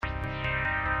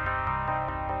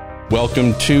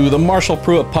Welcome to the Marshall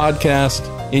Pruett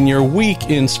podcast, in your week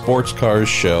in sports cars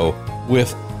show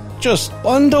with just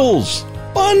bundles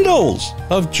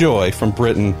of joy from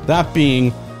Britain. That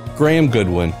being Graham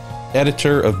Goodwin,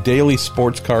 editor of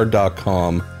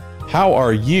dailysportscar.com. How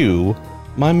are you,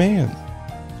 my man?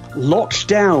 Locked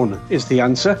down is the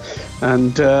answer.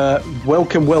 And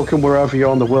welcome wherever you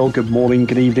are in the world. Good morning,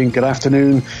 good evening, good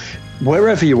afternoon,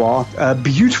 wherever you are.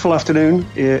 Beautiful afternoon,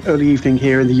 early evening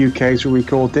here in the UK as we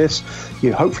record this.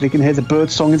 You hopefully can hear the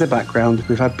bird song in the background.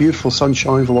 We've had beautiful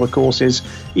sunshine for what of course is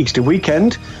Easter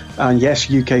weekend. And yes,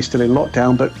 UK still in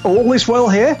lockdown, but all is well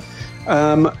here.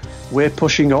 We're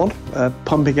pushing on,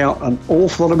 pumping out an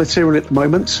awful lot of material at the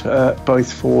moment,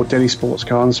 both for Daily Sports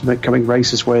Car and coming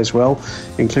races way as well,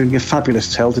 including a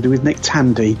fabulous tale to do with Nick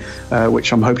Tandy,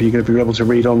 which I'm hoping you're going to be able to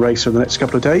read on Racer in the next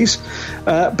couple of days.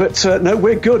 But no,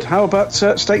 we're good. How about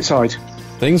stateside?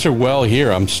 Things are well here.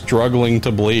 I'm struggling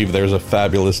to believe there's a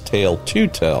fabulous tale to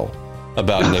tell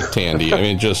about Nick Tandy. I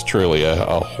mean, just truly a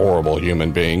horrible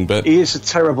human being. But he is a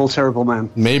terrible, terrible man.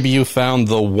 Maybe you found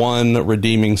the one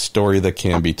redeeming story that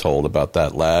can be told about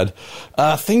that lad.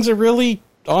 Things are really,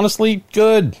 honestly,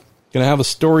 good. Going to have a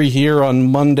story here on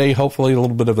Monday, hopefully a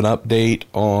little bit of an update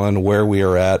on where we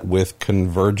are at with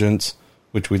convergence,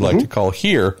 which we like to call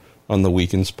here on the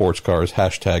Week in Sports Cars,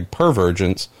 hashtag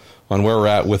Pervergence, on where we're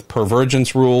at with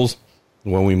pervergence rules,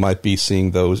 when we might be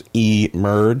seeing those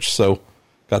emerge. So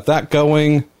got that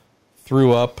going,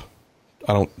 threw up.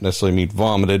 I don't necessarily mean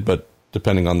vomited, but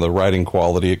depending on the writing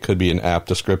quality, it could be an apt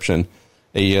description.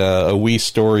 A wee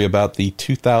story about the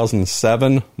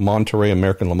 2007 Monterey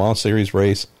American Le Mans Series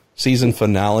race season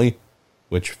finale,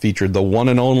 which featured the one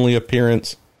and only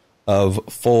appearance of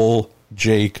full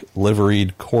Jake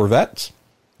liveried Corvettes,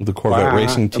 the Corvette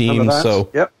racing team.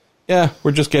 So, yeah,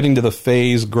 we're just getting to the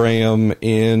phase, Graham,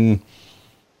 in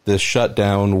this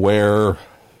shutdown where,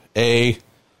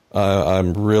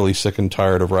 I'm really sick and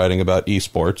tired of writing about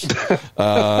esports.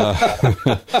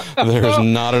 There's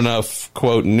not enough,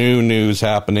 quote, new news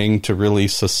happening to really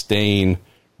sustain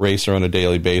Racer on a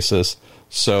daily basis.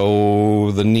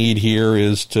 So the need here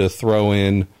is to throw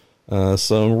in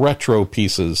some retro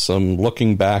pieces, some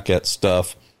looking back at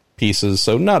stuff pieces.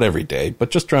 So not every day,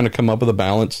 but just trying to come up with a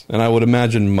balance. And I would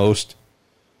imagine most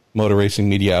motor racing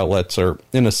media outlets are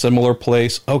in a similar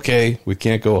place. Okay, we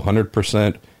can't go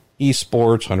 100%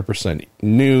 esports, 100%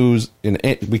 news.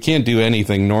 We can't do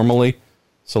anything normally,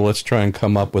 so let's try and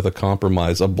come up with a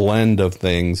compromise, a blend of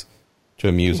things to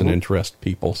amuse and interest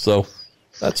people. So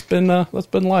that's been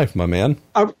life, my man.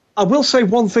 I will say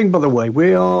one thing, by the way.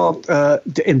 We are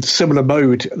in similar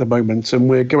mode at the moment, and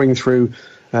we're going through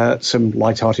some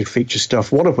light-hearted feature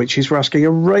stuff, one of which is we're asking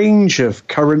a range of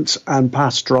current and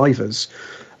past drivers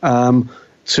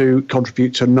to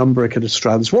contribute to a number of kind of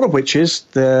strands, one of which is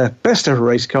their best ever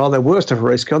race car, their worst ever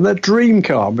race car, and their dream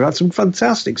car. We've had some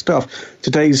fantastic stuff.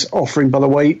 Today's offering, by the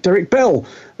way, Derek Bell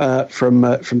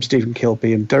from Stephen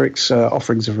Kilby, and Derek's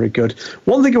offerings are very good.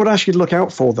 One thing I would ask you to look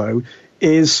out for, though,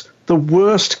 is the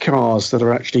worst cars that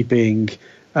are actually being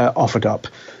offered up.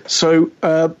 So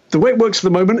the way it works at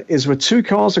the moment is there are two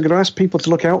cars I'm going to ask people to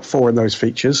look out for in those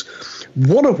features,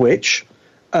 one of which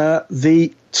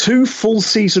the two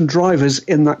full-season drivers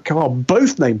in that car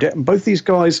both named it, and both these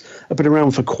guys have been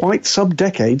around for quite some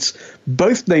decades,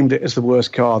 both named it as the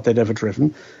worst car they'd ever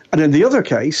driven. And in the other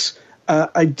case,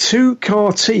 a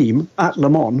two-car team at Le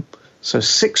Mans, so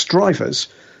 6 drivers.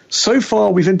 So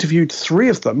far, we've interviewed 3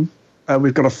 of them.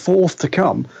 We've got a 4th to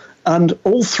come, and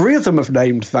all 3 of them have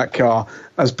named that car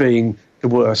as being the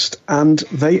worst, and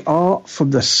they are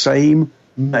from the same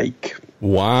make.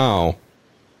 Wow.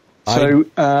 So,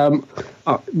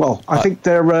 I think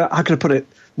they're, how can I put it,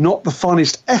 not the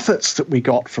finest efforts that we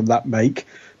got from that make,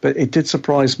 but it did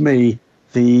surprise me,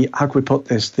 how can we put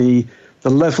this, the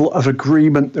level of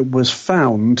agreement that was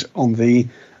found on the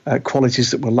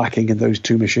qualities that were lacking in those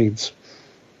 2 machines.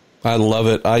 I love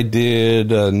it. I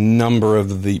did a number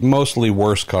of the mostly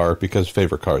worst car because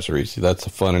favorite cars are easy. That's the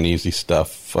fun and easy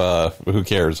stuff. Who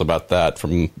cares about that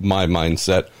from my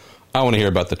mindset? I want to hear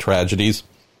about the tragedies.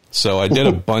 So I did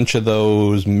a bunch of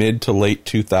those mid to late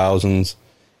 2000s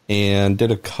and did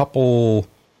a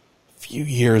few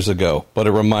years ago. But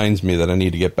it reminds me that I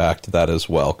need to get back to that as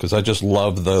well because I just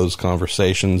love those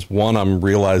conversations. One, I'm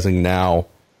realizing now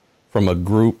from a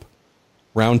group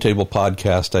roundtable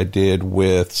podcast I did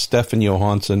with Stefan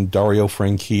Johansson, Dario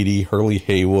Franchitti, Hurley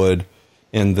Haywood,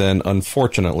 and then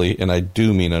unfortunately, and I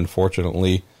do mean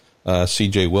unfortunately,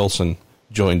 CJ Wilson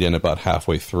joined in about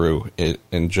halfway through it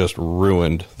and just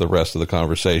ruined the rest of the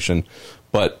conversation.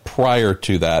 But prior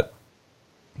to that,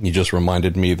 you just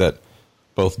reminded me that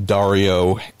both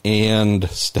Dario and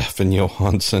Stefan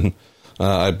Johansson,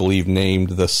 I believe, named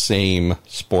the same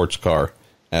sports car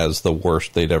as the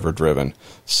worst they'd ever driven.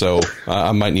 So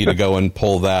I might need to go and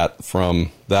pull that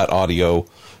from that audio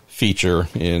feature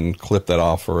and clip that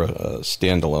off for a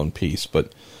standalone piece.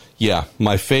 But yeah,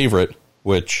 my favorite,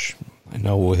 which I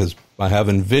know I have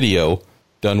in video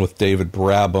done with David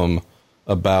Brabham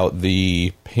about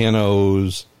the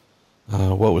Panos,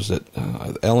 what was it?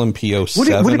 LMP07. Would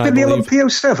it have been the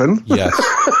LMP07? Yes.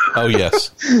 Oh,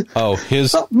 yes. Oh,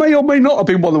 that may or may not have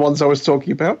been one of the ones I was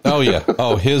talking about. Oh, yeah.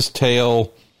 Oh, his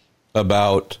tale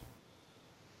about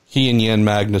he and Jan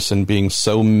Magnussen being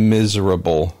so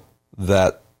miserable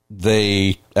that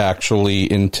they actually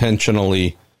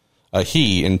intentionally,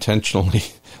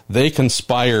 they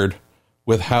conspired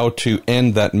with how to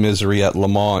end that misery at Le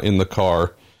Mans in the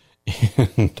car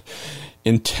and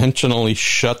intentionally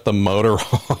shut the motor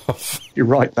off. You're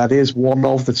right, that is one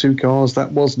of the two cars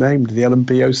that was named the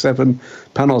LMP07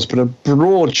 Panos, but a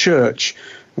broad church.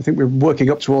 I think we're working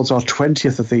up towards our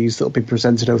 20th of these that will be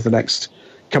presented over the next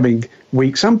coming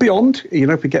weeks and beyond. You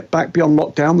know, if we get back beyond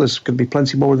lockdown, there's going to be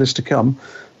plenty more of this to come.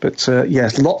 But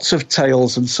yes, lots of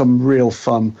tales and some real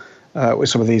fun with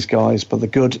some of these guys, but the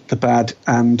good, the bad,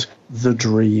 and the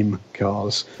dream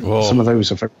cars. Whoa. Some of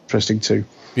those are very interesting too.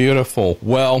 Beautiful.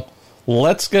 Well,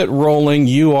 let's get rolling.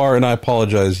 And I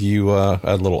apologize, you had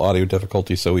a little audio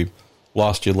difficulty, so we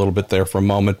lost you a little bit there for a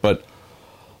moment, but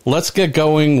let's get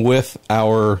going with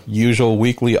our usual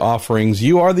weekly offerings.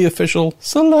 You are the official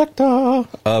selector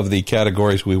of the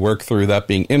categories we work through, that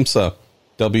being IMSA,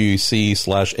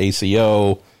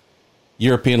 WEC/ACO,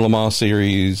 European Le Mans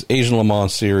Series, Asian Le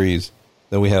Mans Series.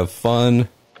 Then we have fun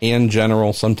and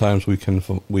general. Sometimes we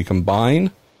combine.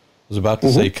 I was about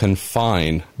to say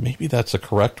confine. Maybe that's a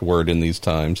correct word in these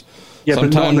times. Yeah,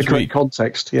 sometimes, but not in the correct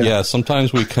context. Yeah,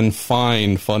 sometimes we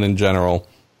confine fun and general.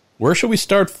 Where should we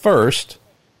start first?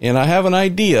 And I have an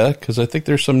idea, because I think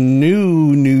there's some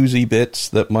new newsy bits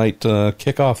that might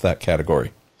kick off that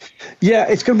category. Yeah,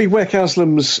 it's going to be WEC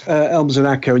Aslam's Elms and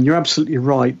ACO, and you're absolutely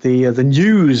right. The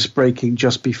news breaking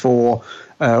just before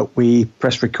we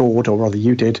pressed record, or rather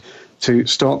you did, to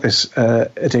start this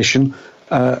edition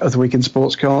of the Week in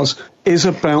Sports Cars, is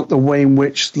about the way in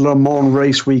which Le Mans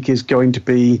Race Week is going to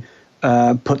be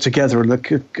put together, and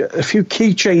a few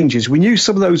key changes. We knew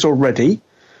some of those already.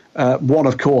 One,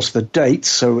 of course, the dates,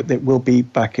 so it will be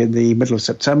back in the middle of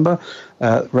September,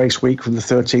 race week from the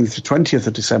 13th to 20th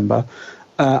of December.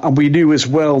 And we knew as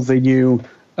well the new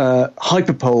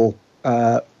Hyperpole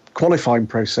qualifying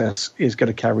process is going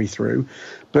to carry through.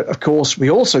 But, of course,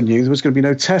 we also knew there was going to be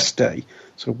no test day.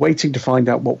 So waiting to find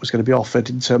out what was going to be offered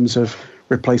in terms of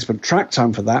replacement track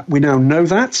time for that. We now know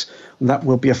that, and that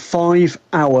will be a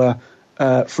 5-hour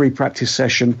free practice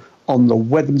session on the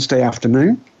Wednesday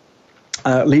afternoon.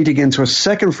 Leading into a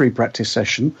second free practice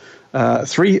session,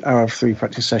 3-hour free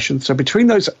practice session. So between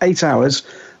those 8 hours,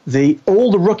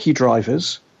 all the rookie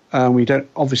drivers, we don't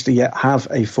obviously yet have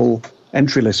a full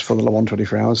entry list for the Le Mans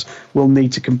 24 Hours, will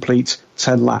need to complete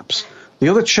 10 laps. The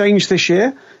other change this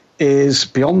year is,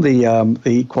 beyond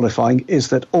the qualifying, is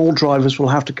that all drivers will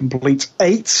have to complete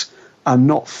 8 and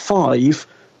not 5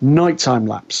 nighttime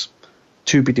laps,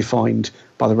 to be defined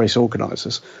by the race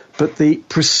organisers. But the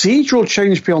procedural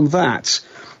change beyond that,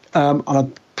 and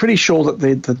I'm pretty sure that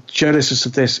the genesis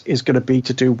of this is going to be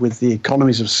to do with the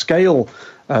economies of scale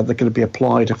that are going to be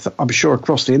applied, I'm sure,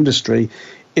 across the industry,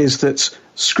 is that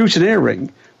scrutineering,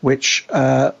 which,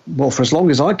 for as long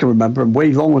as I can remember, and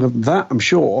way longer than that, I'm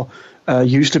sure,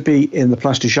 used to be in the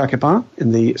Place du Jacobin,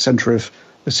 in the centre of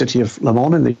the city of Le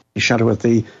Mans, in the shadow of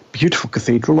the beautiful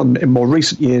cathedral, and in more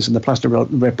recent years in the Place de la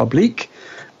République,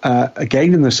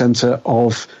 again in the centre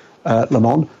of Le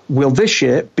Mans, will this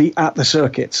year be at the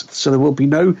circuit. So there will be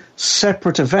no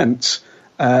separate event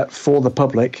for the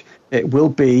public. It will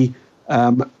be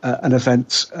an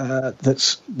event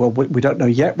that's, we don't know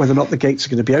yet whether or not the gates are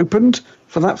going to be opened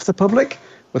for the public,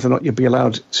 whether or not you'll be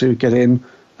allowed to get in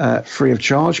free of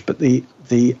charge. But the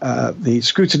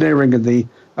scrutineering and the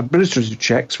administrative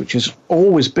checks, which has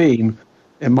always been,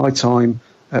 in my time,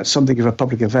 something of a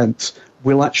public event,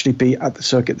 will actually be at the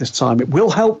circuit this time. It will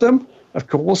help them, of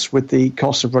course, with the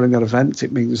cost of running that event.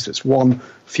 It means it's one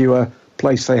fewer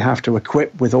place they have to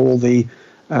equip with all the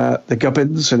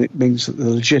gubbins, and it means that the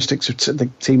logistics of the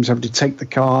teams having to take the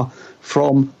car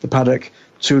from the paddock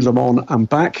to Le Mans and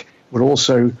back will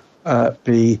also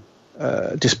be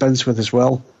dispensed with as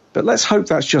well. But let's hope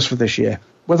that's just for this year.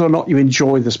 Whether or not you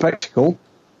enjoy the spectacle,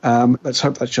 let's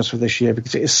hope that's just for this year,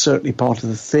 because it is certainly part of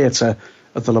the theatre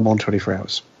of the Le Mans 24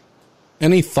 Hours.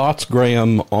 Any thoughts,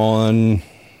 Graham, on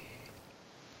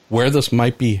where this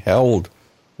might be held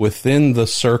within the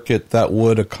circuit that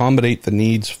would accommodate the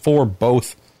needs for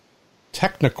both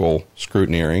technical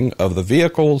scrutineering of the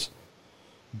vehicles,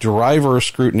 driver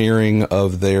scrutineering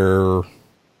of their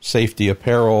safety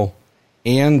apparel,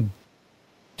 and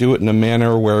do it in a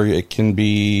manner where it can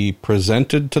be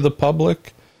presented to the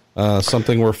public,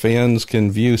 something where fans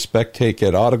can view, spectate,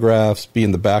 get autographs, be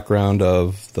in the background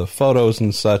of the photos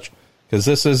and such, because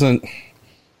this isn't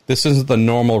the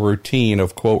normal routine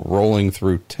of, quote, rolling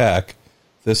through tech.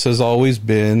 This has always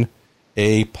been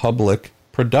a public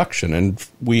production, and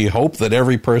we hope that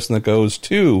every person that goes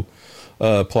to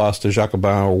Place de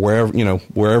Jacobin or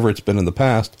wherever it's been in the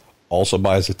past also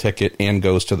buys a ticket and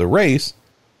goes to the race.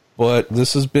 But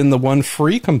this has been the one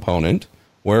free component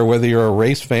where, whether you're a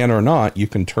race fan or not, you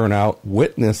can turn out,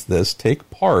 witness this, take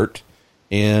part,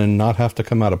 and not have to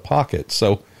come out of pocket.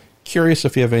 So, curious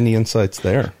if you have any insights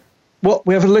there. Well,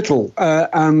 we have a little,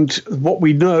 and what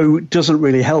we know doesn't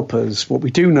really help us. What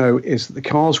we do know is that the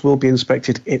cars will be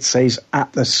inspected, it says,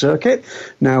 at the circuit.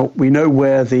 Now, we know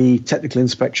where the technical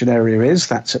inspection area is.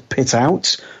 That's at Pit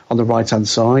Out on the right-hand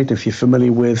side. If you're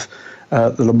familiar with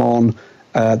the Le Mans,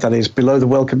 that is below the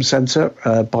Welcome Centre,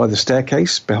 by the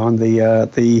staircase, behind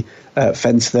the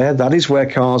fence there. That is where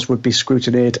cars would be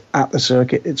scrutineered at the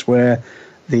circuit. It's where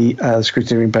the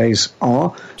scrutineering bays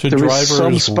are. There is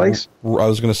some space. I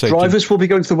was going to say, drivers will be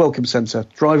going to the Welcome Centre.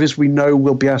 Drivers, we know,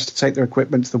 will be asked to take their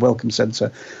equipment to the Welcome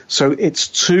Centre. So it's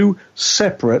two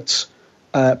separate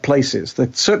places. They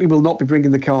certainly will not be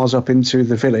bringing the cars up into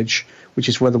the village, which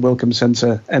is where the Welcome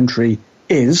Centre entry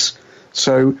is.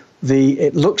 So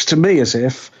it looks to me as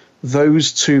if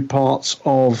those two parts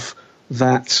of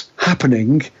that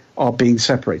happening are being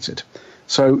separated.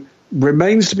 So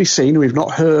remains to be seen. We've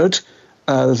not heard.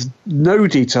 There's no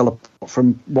detail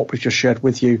from what we've just shared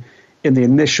with you in the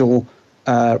initial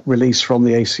release from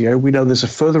the ACO. We know there's a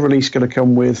further release going to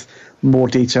come with more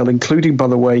detail, including, by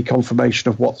the way, confirmation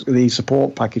of what the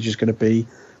support package is going to be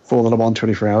for the Le Mans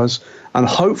 24 Hours. And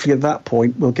hopefully at that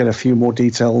point we'll get a few more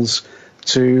details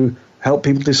to help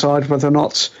people decide whether or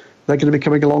not they're going to be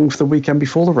coming along for the weekend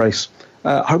before the race.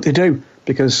 I hope they do,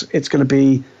 because it's going to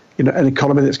be an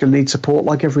economy that's going to need support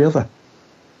like every other.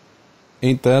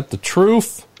 Ain't that the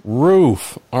truth?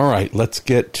 Roof. All right, let's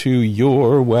get to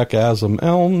your Wackasm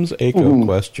Elms ACO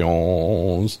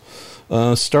questions.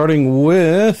 Starting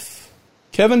with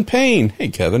Kevin Payne. Hey,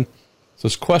 Kevin. So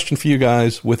this question for you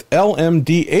guys. With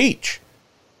LMDH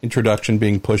introduction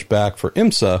being pushed back for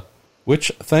IMSA,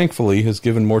 which thankfully has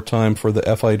given more time for the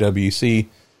FIWC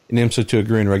and IMSA to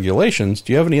agree on regulations,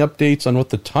 do you have any updates on what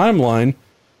the timeline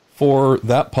for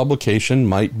that publication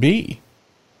might be?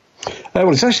 Well,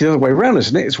 it's actually the other way around,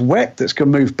 isn't it? It's WEC that's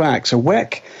going to move back. So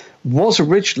WEC was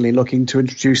originally looking to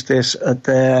introduce this at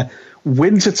their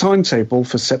winter timetable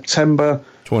for September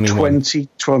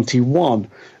 2021.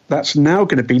 That's now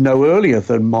going to be no earlier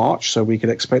than March, so we can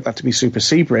expect that to be Super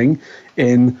Sebring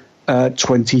in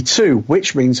 22,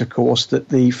 which means, of course, that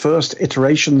the first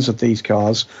iterations of these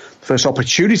cars, first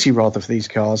opportunity, rather, for these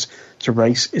cars to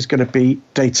race is going to be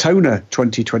Daytona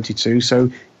 2022.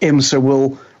 So IMSA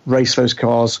will race those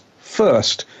cars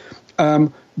first.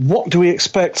 What do we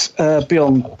expect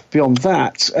beyond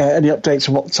that? Any updates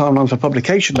on what the timeline for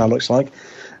publication now looks like?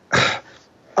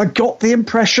 I got the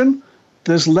impression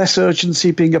there's less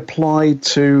urgency being applied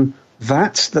to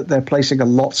that they're placing a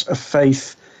lot of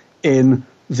faith in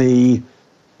the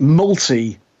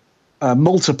multiple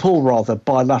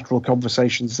bilateral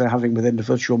conversations they're having with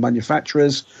individual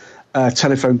manufacturers,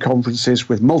 telephone conferences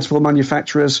with multiple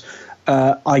manufacturers.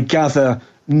 I gather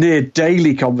near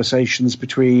daily conversations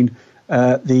between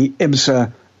the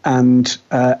IMSA and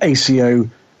ACO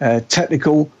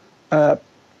technical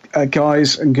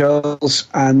guys and girls,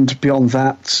 and beyond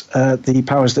that, the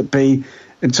powers that be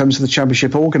in terms of the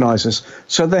championship organisers.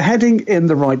 So they're heading in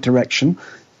the right direction.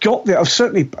 I've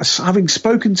certainly, having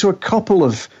spoken to a couple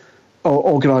of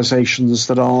organisations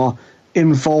that are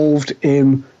involved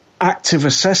in active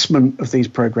assessment of these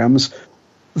programs,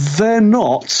 they're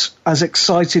not as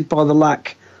excited by the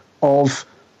lack of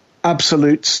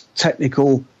absolute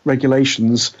technical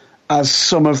regulations as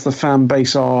some of the fan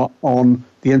base are on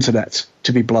the internet,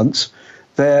 to be blunt.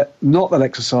 They're not that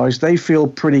exercised. They feel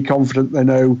pretty confident they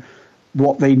know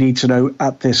what they need to know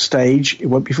at this stage. It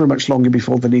won't be very much longer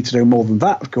before they need to know more than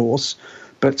that, of course.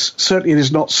 But certainly it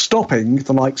is not stopping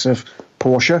the likes of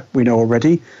Porsche, we know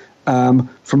already,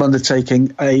 from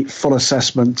undertaking a full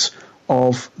assessment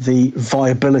of the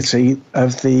viability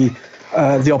of the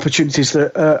opportunities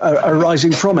that are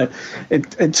arising from it.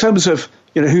 In terms of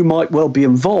who might well be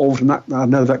involved, and that, I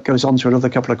know that goes on to another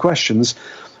couple of questions,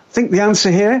 I think the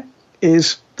answer here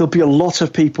is there'll be a lot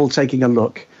of people taking a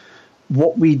look.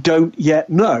 What we don't yet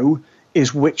know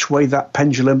is which way that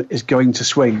pendulum is going to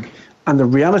swing. And the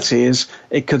reality is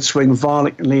it could swing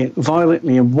violently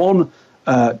in one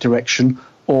direction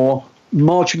or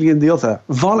marginally in the other.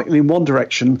 Violently in one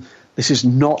direction, this is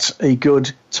not a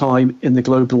good time in the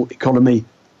global economy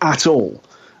at all.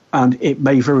 And it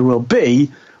may very well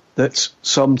be that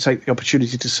some take the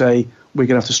opportunity to say we're going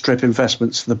to have to strip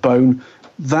investments to the bone.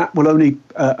 That will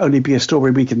only be a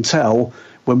story we can tell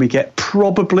when we get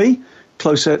probably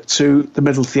closer to the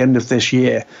middle to the end of this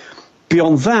year.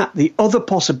 Beyond that, the other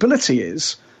possibility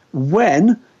is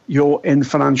when you're in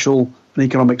financial and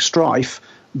economic strife,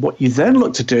 what you then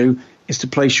look to do is to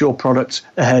place your product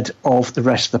ahead of the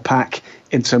rest of the pack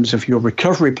in terms of your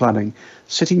recovery planning.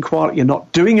 Sitting quietly and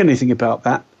not doing anything about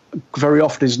that very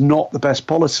often is not the best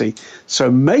policy. So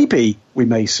maybe we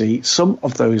may see some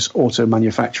of those auto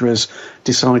manufacturers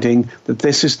deciding that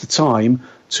this is the time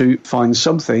to find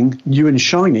something new and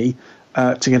shiny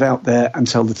to get out there and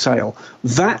tell the tale.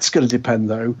 That's going to depend,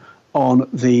 though, on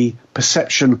the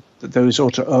perception that those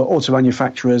auto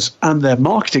manufacturers and their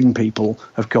marketing people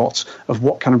have got of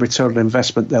what kind of return on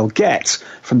investment they'll get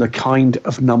from the kind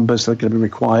of numbers that are going to be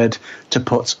required to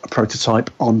put a prototype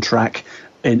on track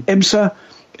in IMSA,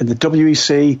 in the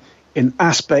WEC, in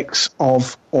aspects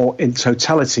of, or in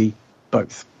totality,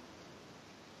 both.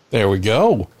 There we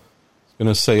go. I was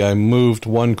going to say I moved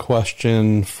one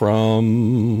question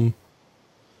from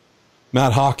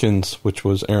Matt Hawkins, which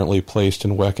was errantly placed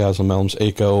in WEC Aslamelm's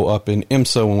ACO, up in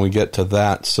IMSA when we get to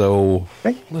that. So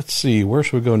Let's see, where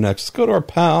should we go next? Let's go to our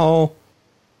pal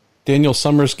Daniel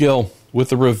Summersgill. With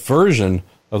the reversion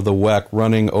of the WEC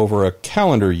running over a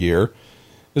calendar year,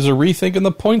 is a rethink in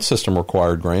the point system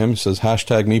required, Graham? He says,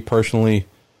 hashtag me personally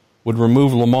would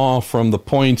remove Le Mans from the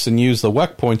points and use the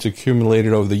WEC points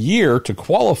accumulated over the year to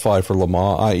qualify for Le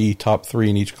Mans, i.e. top 3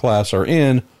 in each class are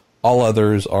in, all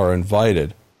others are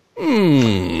invited.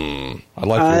 I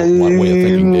like your way of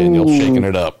thinking, Daniel, shaking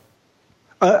it up.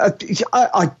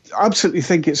 I absolutely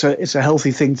think it's a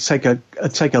healthy thing to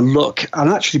take a look, and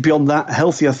actually beyond that, a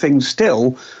healthier thing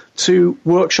still to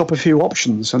workshop a few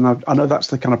options. And I know that's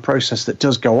the kind of process that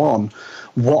does go on.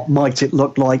 What might it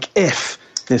look like if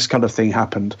this kind of thing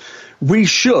happened? We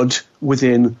should,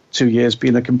 within 2 years, be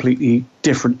in a completely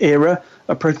different era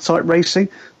of prototype racing,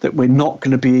 that we're not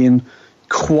going to be in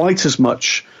quite as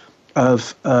much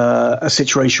of a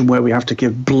situation where we have to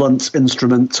give blunt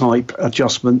instrument type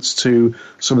adjustments to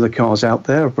some of the cars out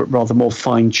there, but rather more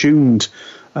fine-tuned,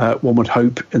 one would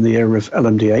hope, in the era of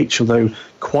LMDH, although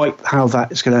quite how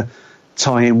that is going to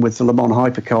tie in with the Le Mans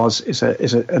hypercars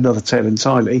is another tale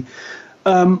entirely.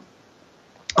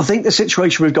 I think the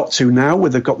situation we've got to now, where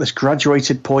they've got this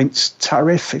graduated points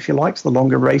tariff, if you like, for the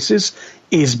longer races,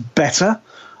 is better.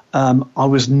 I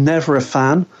was never a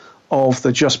fan of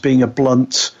the just being a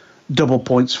blunt double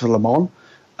points for Le Mans.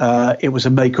 It was a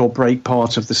make or break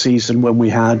part of the season when we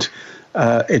had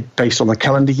it based on the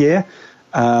calendar year.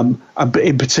 And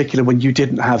in particular, when you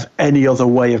didn't have any other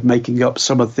way of making up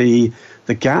some of the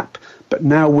gap. But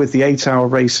now with the 8-hour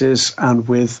races and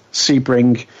with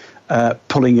Sebring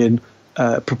pulling in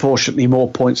proportionately more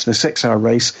points than a 6-hour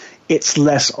race, it's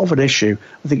less of an issue.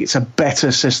 I think it's a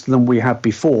better system than we had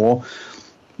before.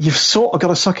 You've sort of got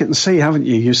to suck it and see, haven't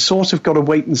you? You've sort of got to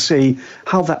wait and see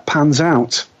how that pans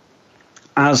out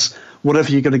as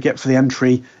whatever you're going to get for the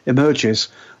entry emerges.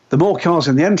 The more cars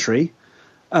in the entry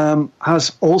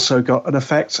has also got an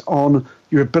effect on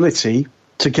your ability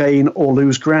to gain or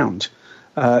lose ground.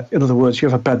 In other words, you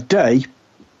have a bad day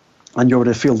and you're in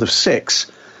a field of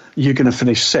 6, you're going to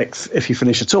finish 6th if you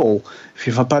finish at all. If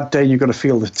you have a bad day and you've got a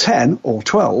field of 10 or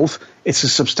 12, it's a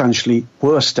substantially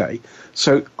worse day.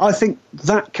 So I think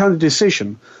that kind of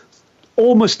decision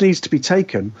almost needs to be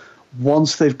taken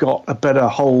once they've got a better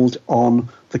hold on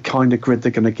the kind of grid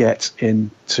they're going to get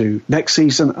into next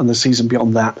season and the season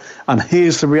beyond that. And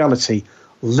here's the reality.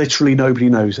 Literally nobody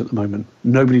knows at the moment.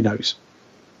 Nobody knows.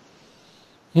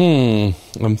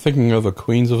 I'm thinking of a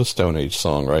Queens of a Stone Age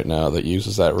song right now that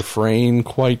uses that refrain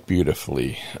quite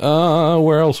beautifully.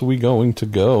 Where else are we going to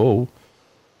go?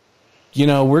 You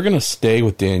know, we're going to stay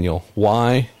with Daniel.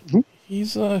 Why? Mm-hmm.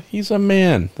 He's a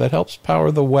man that helps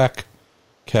power the WEC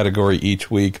category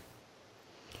each week.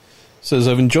 Says,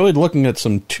 I've enjoyed looking at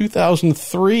some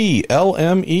 2003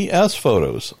 LMES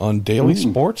photos on Daily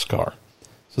Sports Car.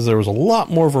 Says there was a lot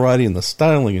more variety in the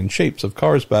styling and shapes of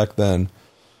cars back then.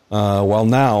 While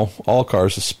now, all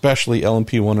cars, especially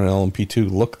LMP1 and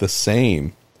LMP2, look the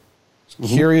same.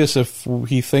 Curious if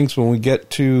he thinks when we get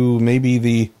to maybe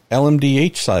the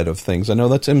LMDH side of things, I know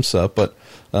that's IMSA, but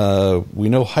we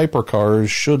know hypercars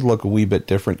should look a wee bit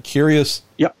different. Curious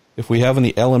if we have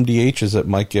any LMDHs that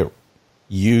might get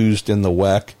used in the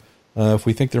WEC. If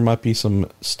we think there might be some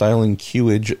styling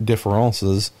cueage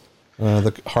differences,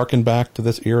 that harken back to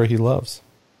this era he loves.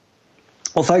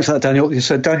 Well, thanks for that, Daniel.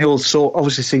 So Daniel saw,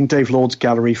 obviously seeing Dave Lord's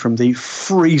gallery from the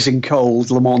freezing cold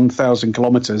Le Mans 1,000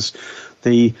 kilometres,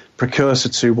 the precursor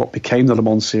to what became the Le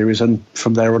Mans series, and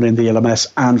from there on in the LMS,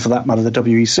 and for that matter, the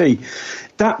WEC.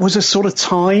 That was a sort of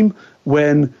time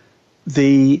when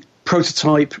the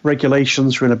prototype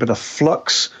regulations were in a bit of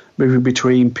flux, moving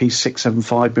between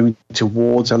P675, moving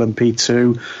towards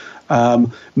LMP2,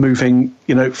 moving,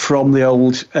 from the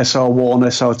old SR1,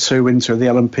 SR2 into the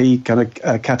LMP kind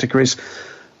of categories.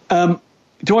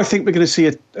 Do I think we're going to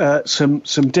see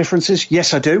some differences?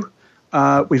 Yes, I do.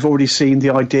 We've already seen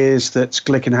the ideas that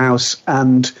Glickenhaus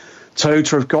and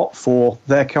Toyota have got for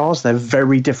their cars. They're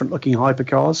very different looking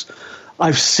hypercars.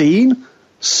 I've seen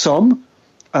some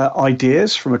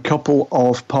ideas from a couple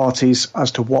of parties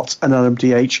as to what an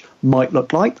LMDH might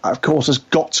look like. Of course, has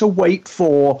got to wait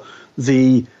for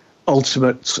the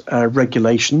ultimate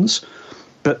regulations,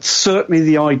 but certainly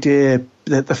the idea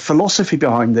that the philosophy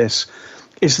behind this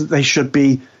is that they should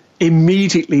be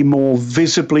immediately more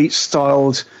visibly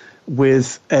styled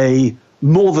with a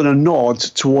more than a nod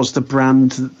towards the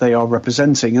brand that they are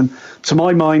representing. And to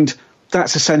my mind,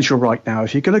 that's essential right now.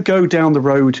 If you're going to go down the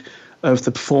road of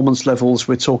the performance levels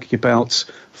we're talking about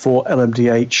for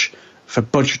LMDH for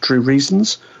budgetary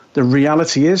reasons, the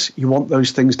reality is you want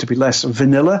those things to be less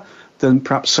vanilla than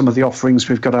perhaps some of the offerings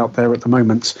we've got out there at the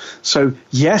moment. So,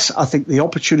 yes, I think the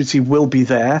opportunity will be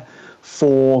there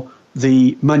for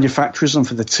the manufacturers and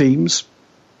for the teams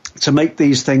to make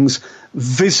these things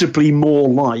visibly more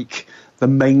like the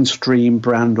mainstream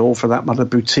brand, or for that matter,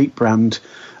 boutique brand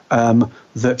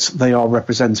that they are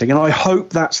representing. And I hope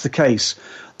that's the case.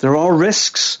 There are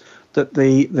risks that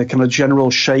the kind of general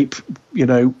shape,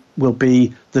 will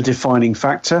be the defining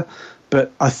factor.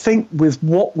 But I think with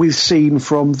what we've seen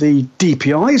from the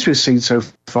DPIs we've seen so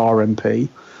far, MP,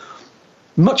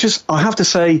 much as I have to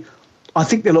say, I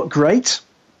think they look great,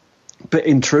 but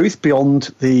in truth,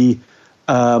 beyond the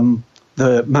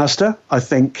Mazda, I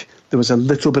think there was a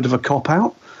little bit of a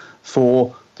cop-out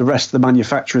for the rest of the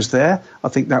manufacturers there. I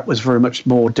think that was very much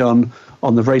more done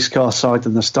on the race car side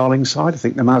than the styling side. I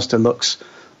think the Mazda looks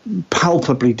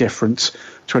palpably different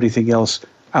to anything else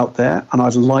out there, and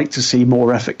I'd like to see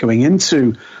more effort going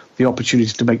into the opportunity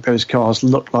to make those cars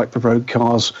look like the road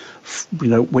cars,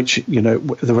 which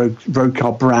the road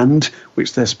car brand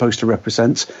which they're supposed to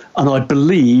represent. And I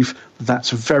believe that's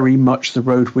very much the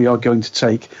road we are going to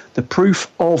take. The proof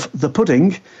of the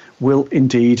pudding will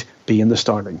indeed be in the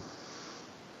styling.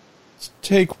 Let's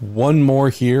take one more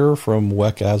here from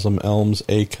Wekasm Elms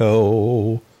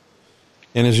ACO.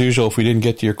 And as usual, if we didn't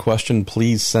get to your question,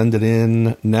 please send it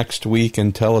in next week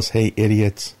and tell us, hey,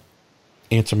 idiots,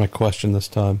 answer my question this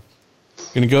time.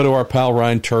 Going to go to our pal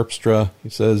Ryan Terpstra. He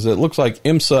says, it looks like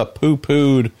IMSA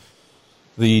poo-pooed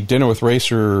the Dinner with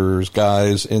Racers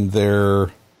guys in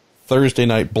their Thursday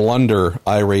night blunder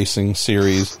iRacing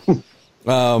series.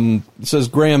 It says,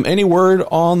 Graham, any word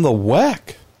on the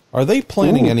WEC? Are they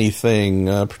planning anything,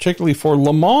 particularly for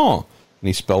Le Mans? And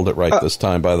he spelled it right this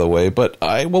time, by the way. But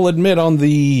I will admit, on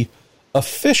the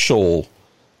official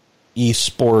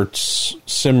esports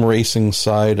sim racing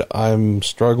side, I'm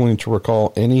struggling to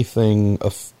recall anything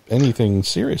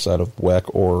serious out of WEC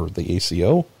or the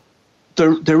ACO.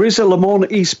 There is a Le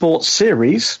Mans esports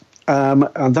series, and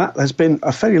that has been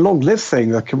a fairly long-lived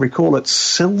thing. I can recall at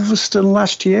Silverstone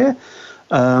last year,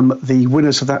 the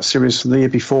winners of that series from the year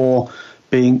before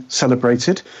being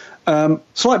celebrated.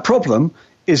 Slight problem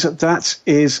is that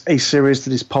is a series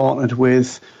that is partnered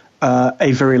with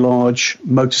a very large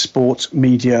motorsport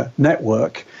media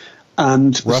network,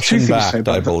 and Russian-backed,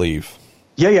 I believe.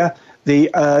 Yeah.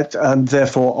 And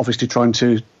therefore, obviously, trying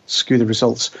to skew the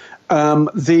results.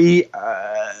 The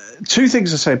two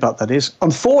things to say about that is,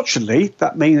 unfortunately,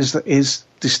 that means that is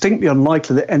distinctly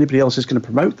unlikely that anybody else is going to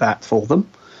promote that for them.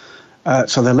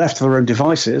 So they're left to their own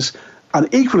devices. And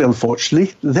equally,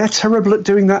 unfortunately, they're terrible at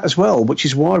doing that as well, which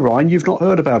is why, Ryan, you've not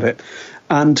heard about it.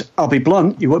 And I'll be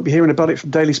blunt, you won't be hearing about it from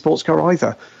Daily Sports Car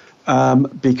either,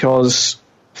 because,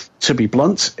 to be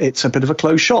blunt, it's a bit of a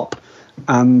closed shop.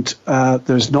 And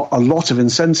there's not a lot of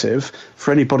incentive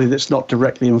for anybody that's not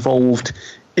directly involved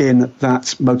in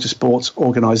that motorsports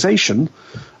organisation,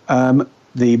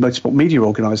 the motorsport media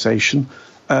organisation,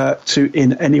 to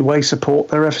in any way support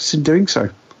their efforts in doing so.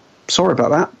 Sorry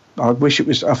about that. I wish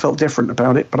I felt different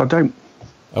about it, but I don't.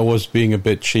 I was being a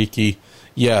bit cheeky.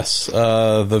 Yes,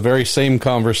 the very same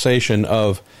conversation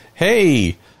of,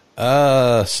 hey,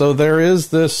 so there is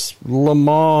this Le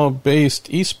Mans-based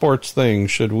esports thing.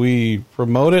 Should we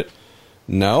promote it?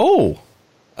 No.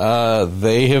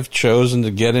 They have chosen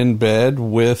to get in bed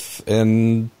with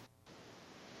an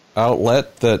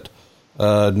outlet that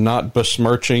not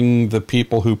besmirching the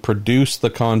people who produce the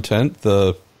content,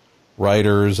 the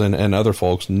writers and other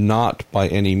folks, not by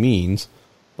any means,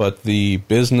 but the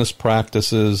business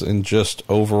practices and just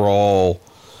overall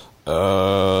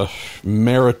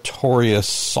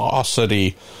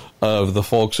meritoriousity of the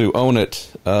folks who own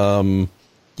it.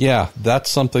 Yeah, that's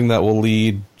something that will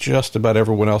lead just about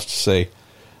everyone else to say,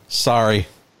 sorry,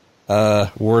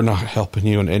 we're not helping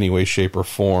you in any way, shape, or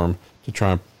form to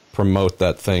try and promote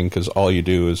that thing, because all you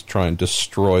do is try and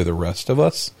destroy the rest of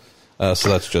us. So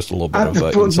that's just a little bit of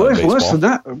inside baseball.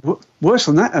 Worse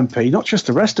than that, MP, not just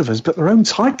the rest of us, but their own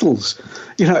titles.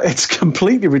 It's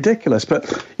completely ridiculous.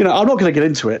 But, I'm not going to get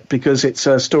into it because it's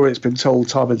a story that's been told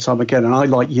time and time again. And I,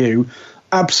 like you,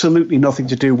 absolutely nothing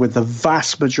to do with the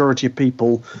vast majority of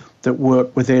people that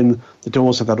work within the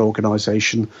doors of that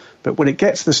organisation. But when it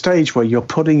gets to the stage where you're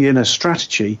putting in a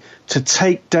strategy to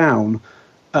take down,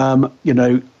 very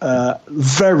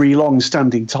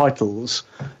long-standing titles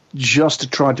just to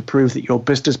try to prove that your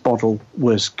business model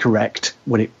was correct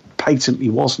when it patently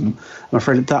wasn't, I'm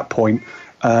afraid at that point,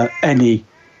 any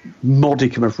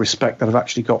modicum of respect that I've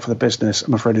actually got for the business,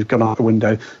 I'm afraid, has gone out the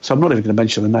window. So I'm not even going to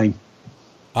mention the name.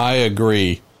 I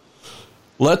agree.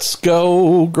 Let's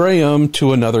go, Graham,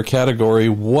 to another category.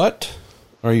 What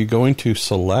are you going to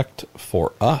select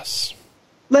for us?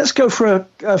 Let's go for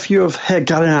a few of Herr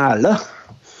Garinala.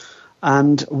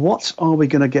 And what are we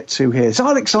going to get to here? It's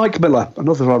Alex Eichmiller,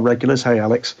 another of our regulars. Hey,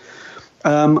 Alex.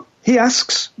 He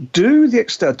asks, does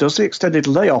the extended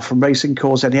layoff from racing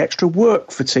cause any extra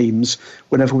work for teams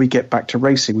whenever we get back to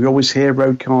racing? We always hear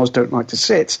road cars don't like to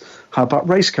sit. How about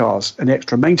race cars? Any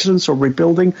extra maintenance or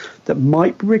rebuilding that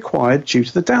might be required due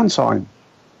to the downtime?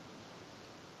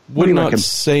 Would not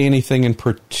say anything in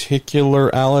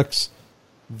particular, Alex.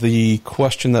 The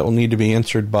question that will need to be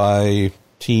answered by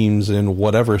teams in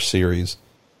whatever series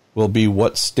will be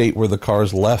what state were the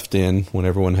cars left in when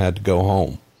everyone had to go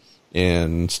home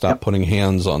and stop putting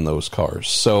hands on those cars.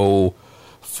 So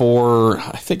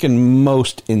I think in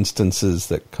most instances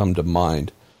that come to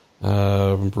mind,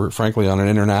 frankly, on an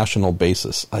international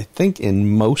basis, I think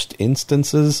in most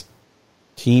instances,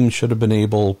 teams should have been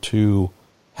able to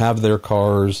have their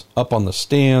cars up on the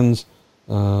stands,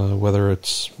 whether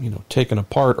it's taken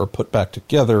apart or put back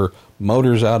together,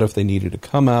 motors out if they needed to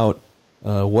come out,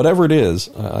 whatever it is.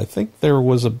 I think there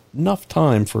was enough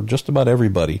time for just about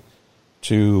everybody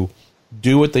to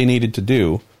do what they needed to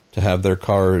do to have their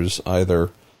cars either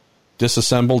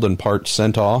disassembled and parts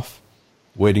sent off,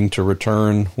 waiting to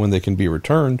return when they can be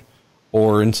returned,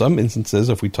 or in some instances,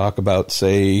 if we talk about,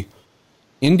 say,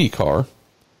 IndyCar,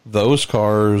 those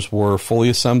cars were fully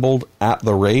assembled at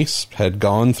the race, had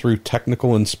gone through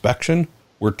technical inspection,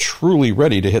 were truly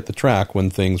ready to hit the track when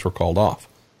things were called off.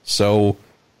 So,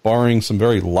 barring some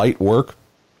very light work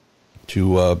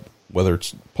to whether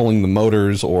it's pulling the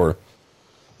motors or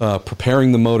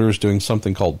preparing the motors, doing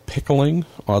something called pickling,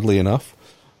 oddly enough,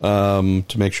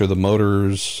 to make sure the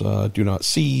motors do not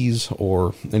seize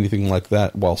or anything like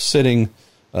that while sitting,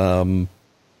 there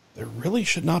really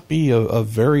should not be a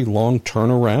very long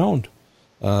turnaround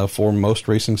for most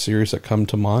racing series that come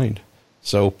to mind.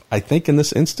 So I think in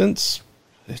this instance,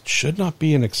 it should not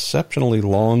be an exceptionally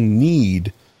long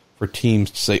need for teams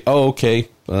to say, oh, okay,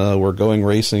 we're going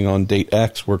racing on date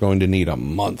X, we're going to need a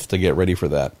month to get ready for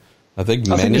that. I think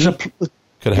many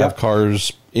could have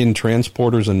cars in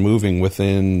transporters and moving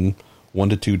within 1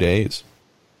 to 2 days.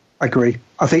 I agree.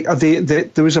 I think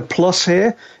there is a plus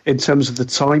here in terms of the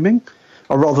timing,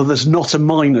 or rather there's not a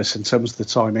minus in terms of the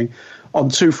timing, on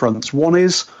two fronts. One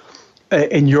is,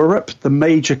 in Europe, the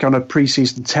major kind of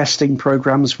pre-season testing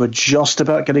programs were just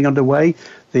about getting underway.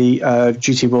 The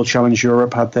GT World Challenge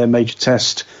Europe had their major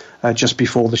test just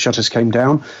before the shutters came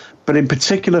down. But in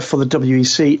particular for the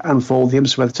WEC and for the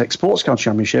IMSA WeatherTech Sports Car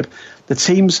Championship, the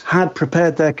teams had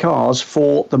prepared their cars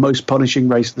for the most punishing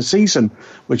race of the season.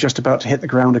 We're just about to hit the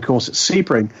ground, of course, at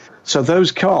Sebring. So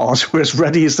those cars were as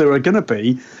ready as they were going to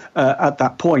be at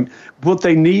that point. Would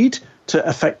they need to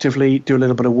effectively do a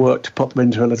little bit of work to put them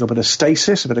into a little bit of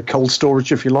stasis, a bit of cold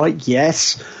storage, if you like?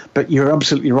 Yes, but you're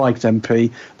absolutely right,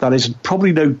 MP. That is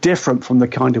probably no different from the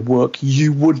kind of work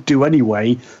you would do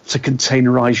anyway to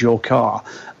containerize your car.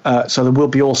 So there will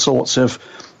be all sorts of,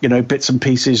 bits and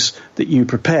pieces that you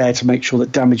prepare to make sure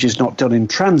that damage is not done in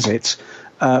transit.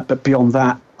 But beyond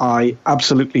that, I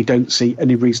absolutely don't see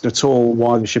any reason at all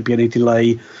why there should be any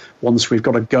delay once we've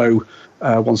got to go,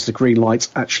 once the green light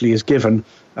actually is given,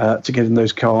 to getting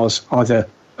those cars either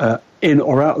in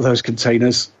or out of those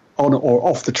containers, on or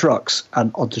off the trucks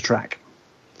and onto track.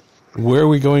 Where are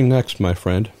we going next, my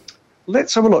friend?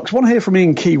 Let's have a look. There's one here from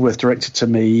Ian Keyworth directed to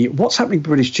me. What's happening to the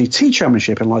British GT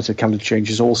Championship in light of calendar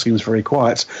changes? All seems very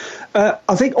quiet.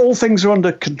 I think all things are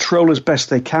under control as best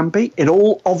they can be. It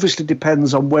all obviously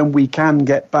depends on when we can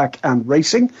get back and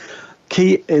racing.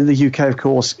 Key in the UK, of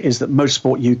course, is that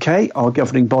Motorsport UK, our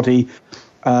governing body,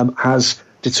 has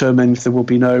determined there will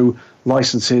be no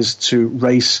licences to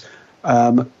race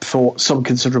for some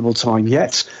considerable time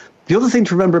yet. The other thing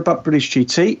to remember about British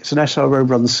GT, it's an SRO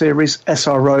run series.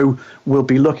 SRO will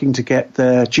be looking to get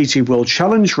their GT World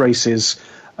Challenge races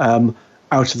out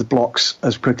of the blocks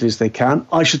as quickly as they can.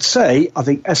 I should say, I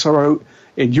think SRO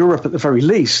in Europe at the very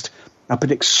least have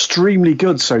been extremely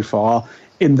good so far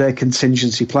in their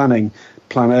contingency planning.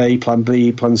 Plan A, Plan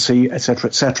B, Plan C, etc.,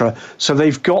 etc. So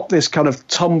they've got this kind of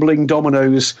tumbling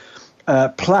dominoes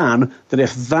plan that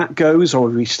if that goes, or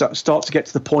we start to get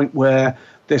to the point where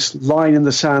this line in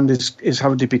the sand is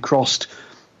having to be crossed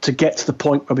to get to the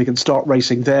point where we can start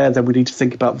racing there, then we need to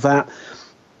think about that.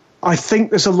 I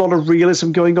think there's a lot of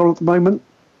realism going on at the moment.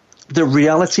 The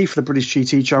reality for the British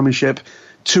GT Championship,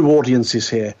 two audiences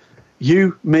here.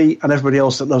 You, me, and everybody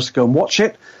else that loves to go and watch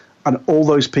it, and all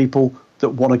those people that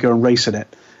want to go and race in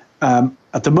it.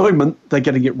 At the moment, they're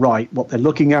getting it right. What they're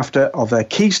looking after are their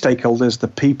key stakeholders, the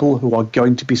people who are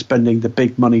going to be spending the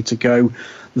big money to go.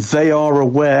 They are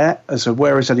aware as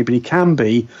anybody can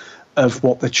be, of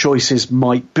what the choices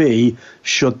might be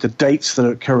should the dates that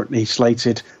are currently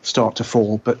slated start to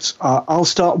fall. But I'll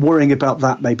start worrying about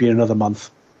that maybe in another month.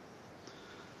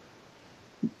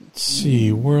 Let's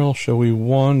see, where else shall we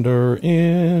wander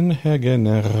in Hagen?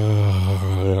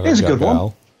 Here's a good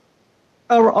one.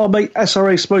 Our mate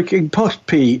SRA Smoking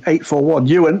Puppy 841,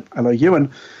 Ewan. Hello,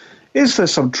 Ewan. Is there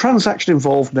some transaction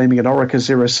involved naming an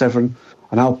Orica 07,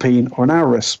 an Alpine, or an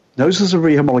Auris? Knows there's a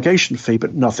rehomologation fee,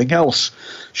 but nothing else.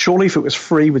 Surely, if it was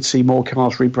free, we'd see more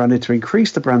cars rebranded to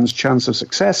increase the brand's chance of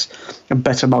success and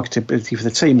better marketability for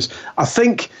the teams. I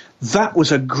think that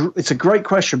was it's a great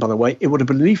question, by the way. It would have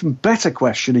been an even better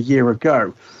question a year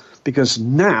ago, because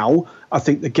now I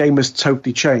think the game has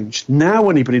totally changed. Now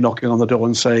anybody knocking on the door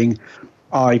and saying,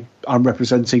 I'm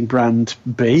representing brand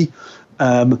B,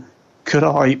 could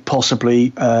I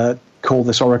possibly call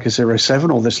this Orica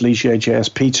 07 or this Ligier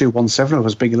JSP 217? I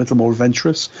was being a little more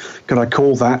adventurous. Could I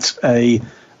call that a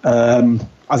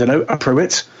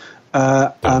Pruett?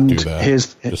 Don't do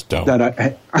that. Just don't.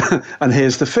 And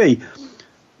here's the fee.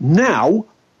 Now,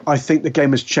 I think the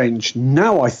game has changed.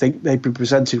 Now I think they'd be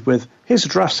presented with, here's a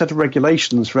draft set of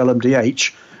regulations for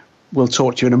LMDH. We'll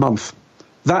talk to you in a month.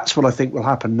 That's what I think will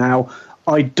happen now.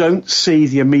 I don't see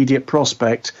the immediate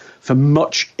prospect for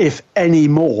much, if any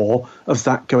more, of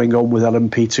that going on with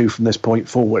LMP2 from this point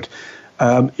forward.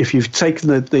 If you've taken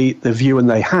the view, and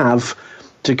they have,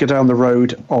 to go down the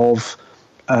road of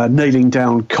nailing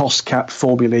down cost cap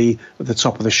formulae at the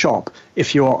top of the shop,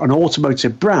 if you are an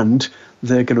automotive brand,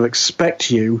 they're going to expect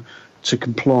you to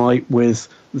comply with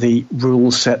the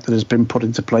rule set that has been put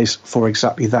into place for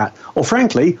exactly that. Or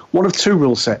frankly, one of two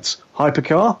rule sets,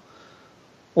 hypercar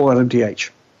or LMDH.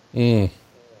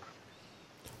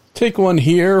 Take one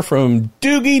here from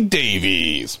Doogie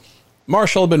Davies.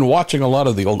 Marshall had been watching a lot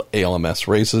of the old ALMS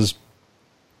races.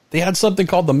 They had something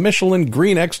called the Michelin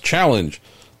Green X Challenge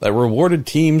that rewarded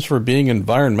teams for being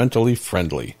environmentally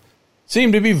friendly.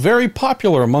 Seemed to be very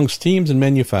popular amongst teams and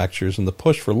manufacturers, and the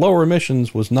push for lower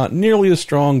emissions was not nearly as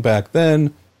strong back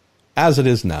then as it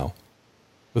is now.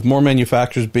 With more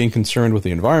manufacturers being concerned with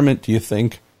the environment, do you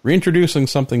think reintroducing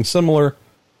something similar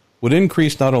would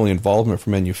increase not only involvement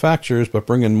for manufacturers, but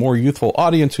bring in more youthful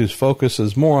audience whose focus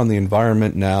is more on the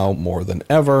environment now more than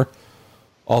ever?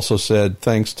 Also said,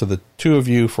 thanks to the two of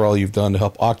you for all you've done to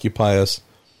help occupy us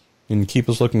and keep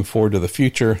us looking forward to the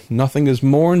future. Nothing is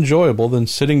more enjoyable than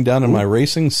sitting down in my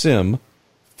racing sim,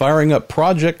 firing up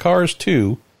Project Cars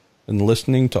 2, and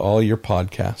listening to all your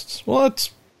podcasts. Well, that's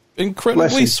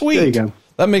incredibly sweet. There you go.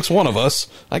 That makes one of us.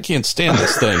 I can't stand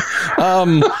this thing.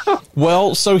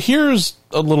 Well, so here's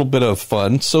a little bit of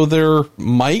fun. So there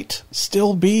might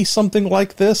still be something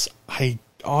like this. I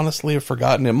honestly have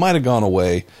forgotten. It might have gone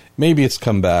away. Maybe it's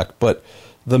come back. But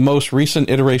the most recent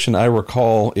iteration I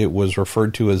recall, it was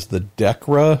referred to as the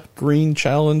DECRA Green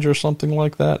Challenge or something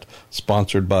like that,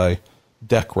 sponsored by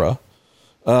DECRA.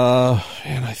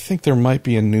 And I think there might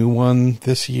be a new one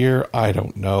this year. I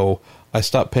don't know. I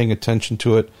stopped paying attention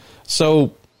to it.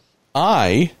 So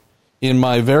I, in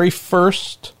my very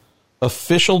first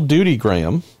official duty,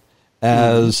 Graham,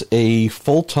 as a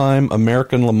full-time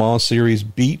American Le Mans Series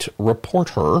beat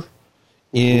reporter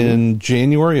in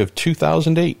January of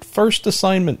 2008, first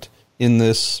assignment in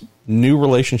this new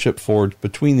relationship forged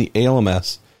between the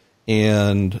ALMS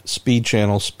and Speed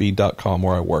Channel, speed.com,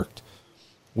 where I worked,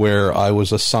 where I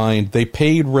was assigned. They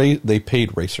paid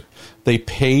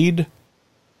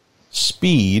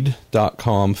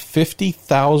Speed.com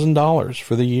 $50,000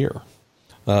 for the year,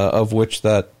 of which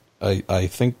that I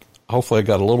think hopefully I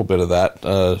got a little bit of that.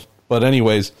 But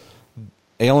anyways,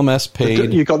 ALMS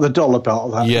paid. You got the dollar part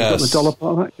of that. Yes. You got the dollar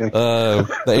part of that? Yeah.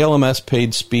 The ALMS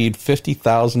paid Speed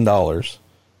 $50,000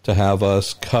 to have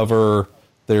us cover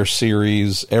their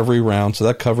series every round. So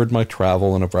that covered my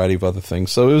travel and a variety of other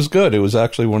things. So it was good. It was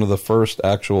actually one of the first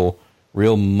actual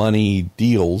real money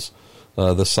deals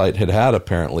the site had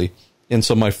apparently. And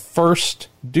so my first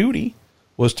duty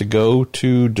was to go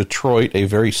to Detroit, a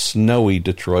very snowy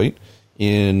Detroit,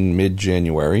 in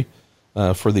mid-January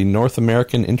for the North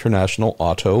American International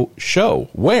Auto Show,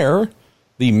 where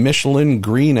the Michelin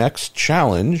Green X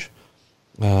Challenge,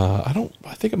 I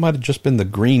think it might have just been the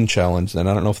Green Challenge then.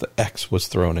 I don't know if the X was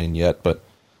thrown in yet, but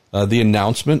the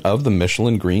announcement of the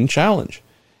Michelin Green Challenge.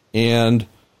 And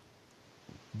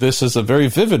this is a very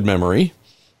vivid memory,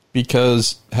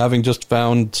 because having just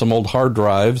found some old hard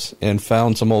drives and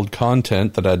found some old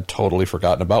content that I'd totally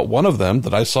forgotten about, one of them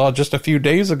that I saw just a few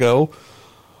days ago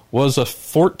was a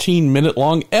 14-minute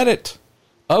long edit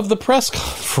of the press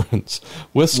conference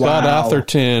with Scott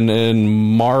Atherton and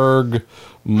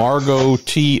Margot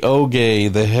T.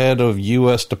 Oge, the head of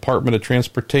U.S. Department of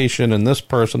Transportation, and this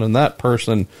person and that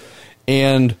person,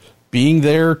 and being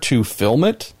there to film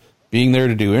it, being there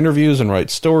to do interviews and write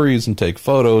stories and take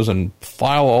photos and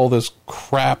file all this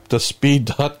crap to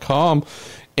speed.com.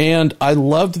 And I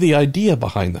loved the idea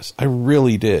behind this. I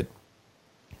really did.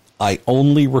 I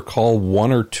only recall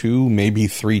one or two, maybe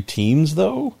three teams,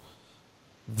 though,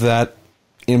 that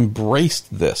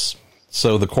embraced this.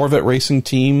 So the Corvette racing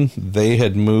team, they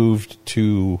had moved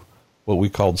to what we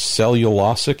called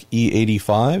cellulosic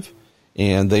E85,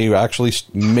 and they actually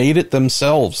made it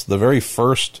themselves. The very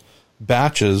first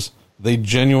batches, they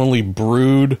genuinely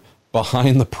brewed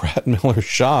behind the Pratt Miller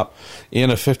shop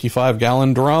in a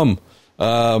 55-gallon drum,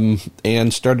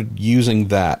 and started using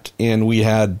that. And we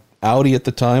had Audi at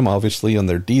the time, obviously, on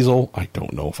their diesel. I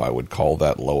don't know if I would call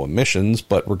that low emissions,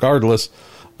 but regardless,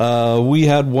 we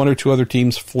had one or two other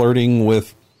teams flirting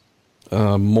with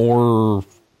more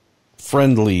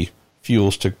friendly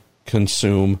fuels to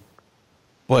consume,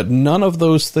 but none of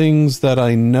those things that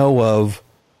I know of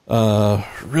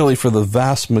really for the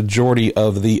vast majority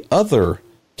of the other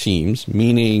teams,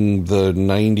 meaning the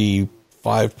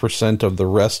 95% of the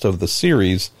rest of the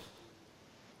series,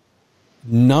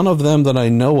 none of them that I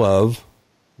know of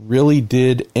really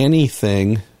did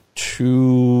anything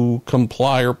to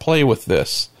comply or play with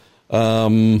this.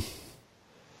 So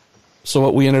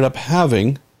what we ended up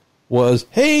having was,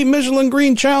 hey, Michelin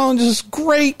Green Challenge is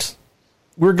great.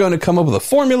 We're going to come up with a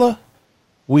formula.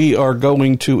 We are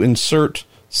going to insert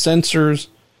sensors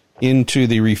into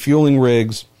the refueling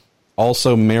rigs,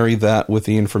 also marry that with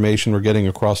the information we're getting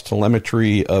across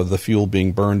telemetry of the fuel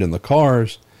being burned in the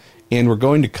cars, and we're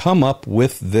going to come up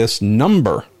with this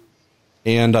number.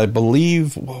 And I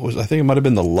believe, I think it might have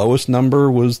been the lowest number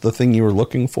was the thing you were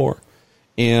looking for.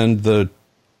 And the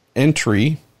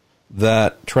entry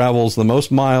that travels the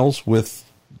most miles with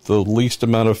the least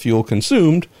amount of fuel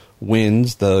consumed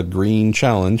wins the Green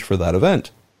Challenge for that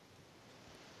event.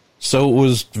 So it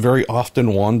was very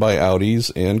often won by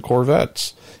Audis and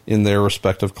Corvettes in their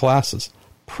respective classes.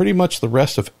 Pretty much the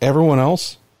rest of everyone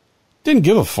else didn't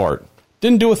give a fart,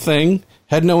 didn't do a thing,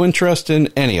 had no interest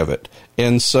in any of it.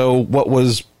 And so what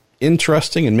was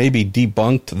interesting and maybe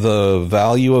debunked the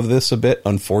value of this a bit,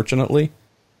 unfortunately,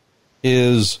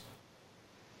 is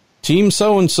Team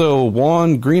so-and-so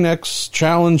won Green X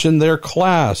Challenge in their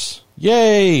class.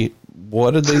 Yay!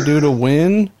 What did they do to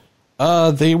win?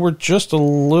 They were just a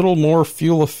little more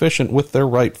fuel efficient with their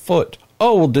right foot.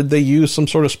 Oh, well, did they use some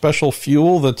sort of special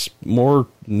fuel that's more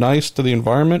nice to the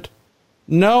environment?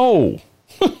 No,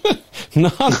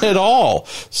 not at all.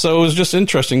 So it was just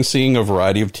interesting seeing a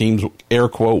variety of teams, air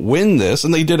quote, win this.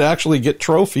 And they did actually get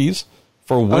trophies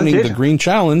for winning the Green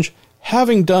Challenge,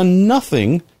 having done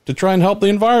nothing to try and help the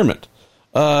environment.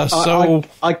 I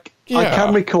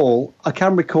can recall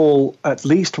at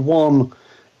least one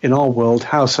in our world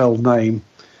household name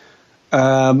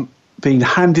being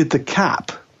handed the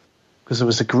cap, because there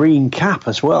was a green cap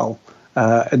as well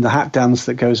in the hat dance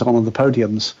that goes on the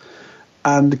podiums,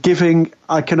 and giving,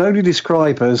 I can only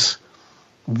describe as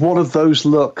one of those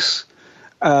looks,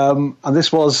 and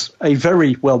this was a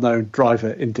very well-known driver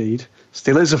indeed,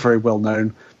 still is a very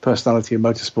well-known personality in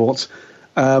motorsports,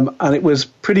 and it was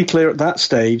pretty clear at that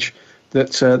stage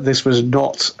that this was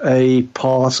not a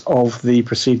part of the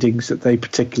proceedings that they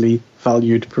particularly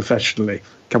valued professionally.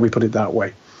 Can we put it that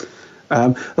way?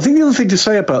 I think the other thing to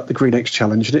say about the Green X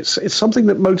Challenge, and it's something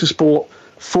that motorsport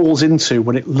falls into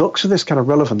when it looks at this kind of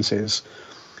relevance, is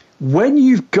when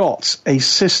you've got a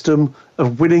system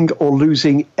of winning or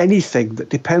losing anything that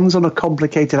depends on a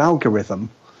complicated algorithm,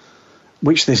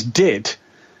 which this did,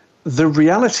 the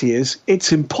reality is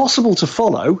it's impossible to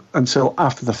follow until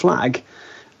after the flag,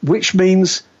 which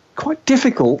means quite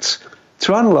difficult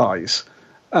to analyse.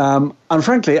 And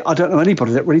frankly, I don't know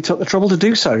anybody that really took the trouble to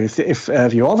do so.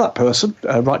 If you are that person,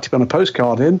 write to me on a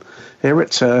postcard here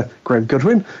at Graham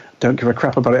Goodwin. Don't give a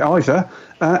crap about it either.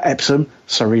 Epsom,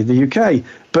 Surrey, in the UK.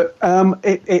 But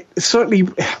it certainly,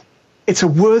 it's a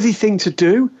worthy thing to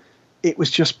do. It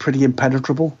was just pretty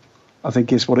impenetrable, I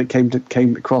think, is what it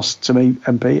came across to me,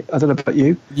 MP. I don't know about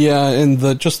you. Yeah,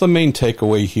 and just the main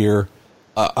takeaway here,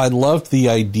 I loved the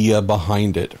idea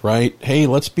behind it, right? Hey,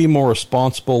 let's be more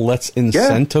responsible. Let's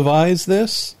incentivize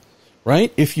this,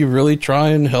 right? If you really try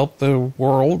and help the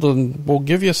world, and we'll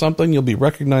give you something, you'll be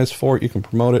recognized for it. You can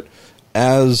promote it.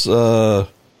 As was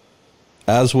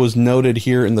noted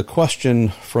here in the question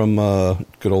from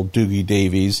good old Doogie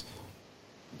Davies,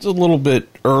 it's a little bit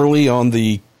early on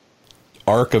the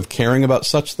arc of caring about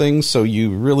such things, so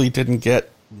you really didn't get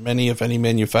many, if any,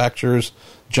 manufacturers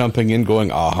jumping in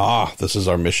going, aha, this is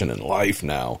our mission in life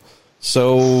now.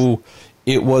 So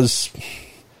it was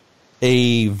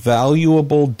a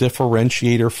valuable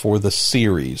differentiator for the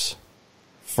series,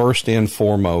 first and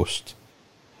foremost.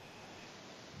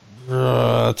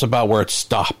 It's about where it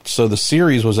stopped. So the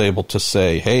series was able to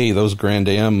say, hey, those Grand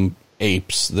Am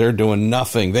apes, they're doing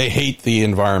nothing. They hate the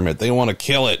environment. They want to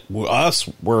kill it. Us,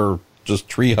 we're just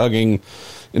tree-hugging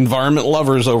environment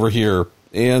lovers over here.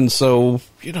 And so,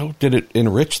 did it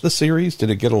enrich the series? Did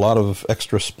it get a lot of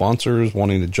extra sponsors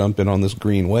wanting to jump in on this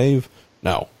green wave?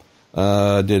 No.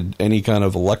 Did any kind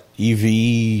of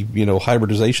EV,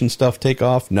 hybridization stuff take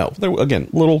off? No. There were, again,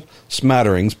 little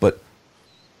smatterings, but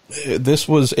this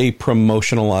was a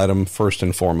promotional item first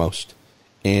and foremost.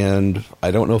 And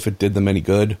I don't know if it did them any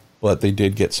good, but they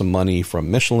did get some money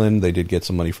from Michelin. They did get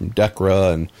some money from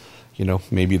Decra, and,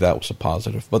 maybe that was a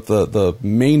positive. But the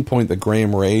main point that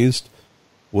Graham raised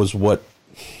was what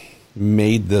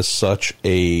made this such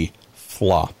a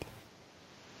flop.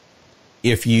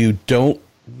 If you don't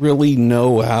really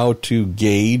know how to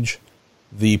gauge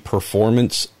the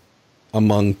performance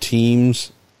among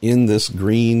teams in this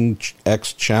Green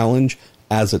X Challenge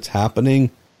as it's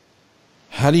happening,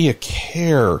 how do you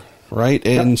care, right?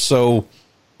 And so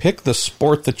pick the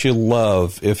sport that you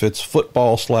love. If it's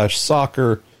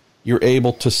football/soccer, you're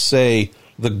able to say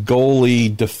the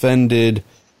goalie defended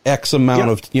X amount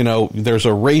of, there's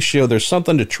a ratio, there's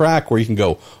something to track where you can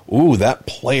go, ooh, that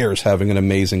player's having an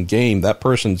amazing game. That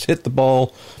person's hit the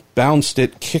ball, bounced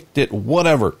it, kicked it,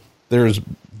 whatever. There's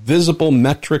visible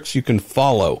metrics you can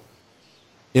follow.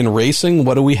 In racing,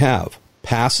 what do we have?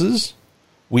 Passes.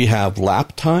 We have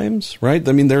lap times, right?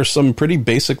 I mean, there's some pretty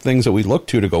basic things that we look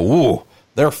to go, ooh,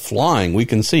 they're flying. We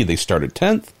can see they started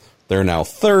 10th. They're now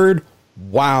 3rd.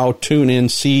 Wow, tune in,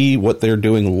 see what they're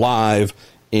doing live,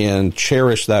 and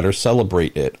cherish that or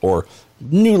celebrate it. Or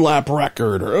new lap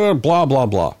record, or blah, blah,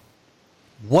 blah.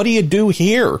 What do you do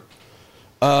here?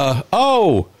 The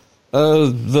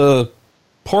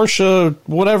Porsche,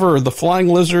 whatever, the Flying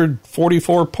Lizard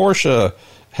 44 Porsche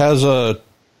has a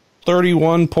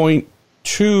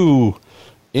 31.2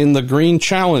 in the Green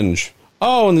Challenge.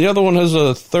 Oh, and the other one has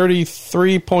a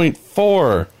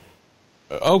 33.4.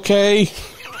 Okay.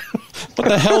 What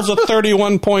the hell's a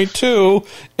 31.2?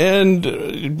 And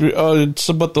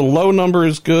but the low number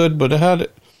is good, but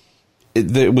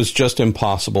it was just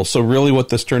impossible. So really what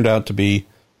this turned out to be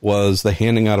was the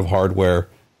handing out of hardware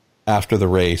after the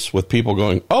race, with people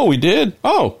going, oh, we did?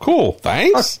 Oh, cool.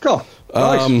 Thanks. Oh,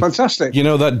 nice. Fantastic.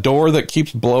 That door that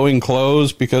keeps blowing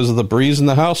closed because of the breeze in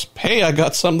the house? Hey, I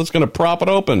got something that's going to prop it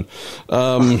open.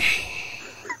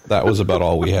 That was about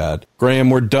all we had. Graham,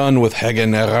 we're done with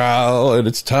General, and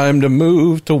it's time to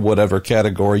move to whatever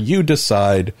category you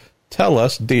decide. Tell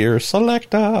us, dear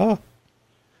selector.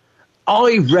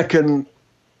 I reckon,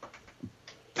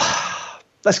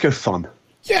 let's go fun.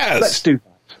 Yes. Let's do that.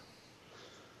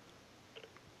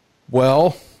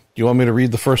 Well, do you want me to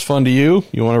read the first fun to you?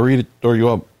 You want to read it, or you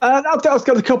want? I've got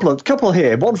a couple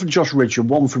here. One from Josh Ridge and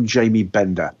one from Jamie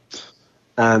Bender,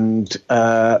 and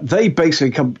they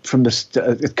basically come to this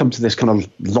kind of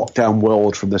lockdown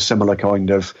world from the similar kind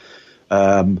of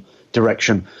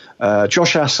direction.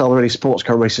 Josh asks, are there any sports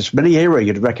car races from any era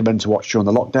you'd recommend to watch during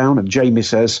the lockdown? And Jamie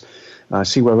says, I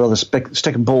see where other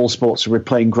stick and ball sports are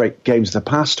replaying great games of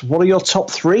the past. What are your top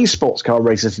 3 sports car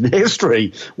races in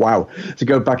history? Wow, to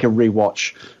go back and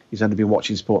rewatch. He's only been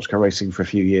watching sports car racing for a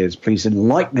few years. Please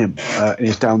enlighten him in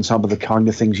his downtime of the kind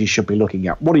of things you should be looking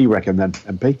at. What do you reckon then,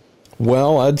 MP?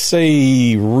 Well, I'd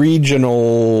say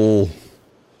regional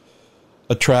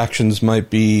attractions might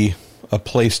be a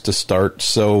place to start.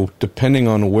 So depending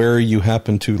on where you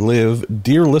happen to live,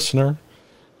 dear listener,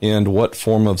 and what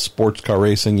form of sports car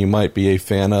racing you might be a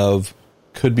fan of,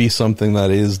 could be something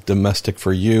that is domestic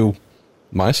for you.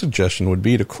 My suggestion would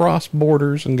be to cross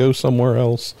borders and go somewhere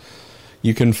else.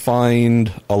 You can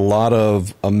find a lot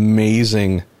of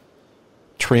amazing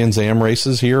Trans Am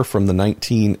races here from the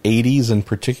 1980s in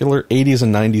particular. 80s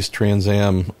and 90s Trans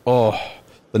Am. Oh,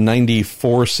 the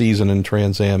 94 season in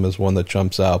Trans Am is one that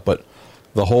jumps out. But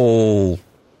the whole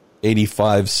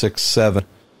 85, 6, 7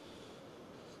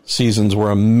 seasons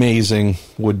were amazing.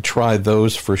 Would try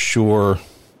those for sure.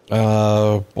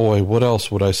 Boy, what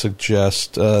else would I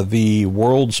suggest? The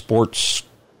World Sports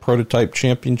Prototype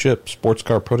Championship, Sports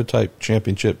Car Prototype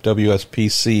Championship,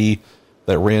 WSPC,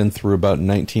 that ran through about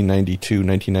 1992,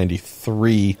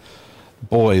 1993.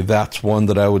 Boy, that's one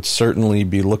that I would certainly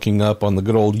be looking up on the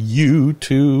good old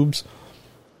YouTubes.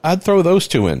 I'd throw those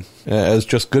two in as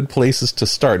just good places to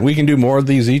start. We can do more of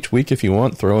these each week if you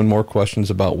want, throw in more questions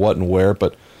about what and where,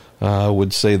 but I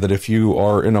would say that if you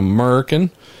are an American,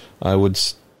 I would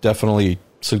definitely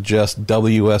suggest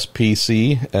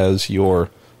WSPC as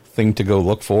your thing to go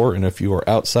look for. And if you are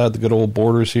outside the good old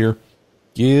borders here,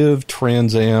 give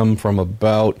Trans Am from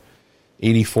about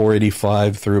 84,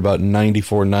 85 through about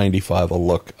 94, 95 a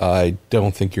look. I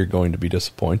don't think you're going to be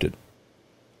disappointed.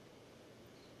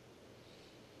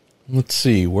 Let's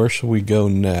see, where shall we go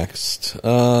next?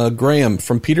 Graham,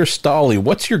 from Peter Stolley,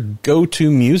 what's your go-to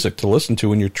music to listen to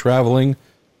when you're traveling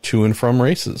to and from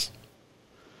races?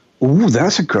 Ooh,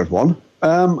 that's a good one.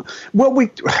 Well,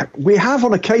 we have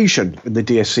on occasion in the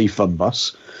DSC Fun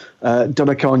Bus done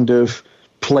a kind of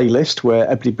playlist where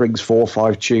everybody brings 4 or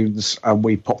 5 tunes and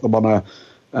we pop them on a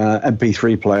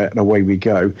MP3 player and away we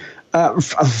go. A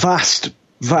vast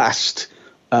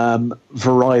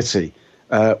variety.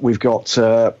 We've got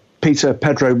Peter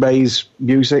Pedro May's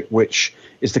music, which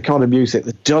is the kind of music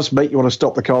that does make you want to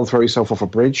stop the car and throw yourself off a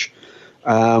bridge.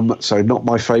 So not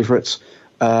my favourites.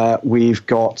 We've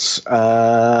got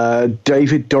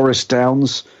David Doris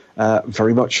Downs,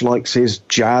 very much likes his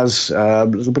jazz, a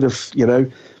little bit of,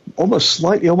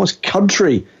 almost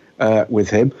country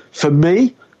with him. For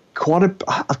me,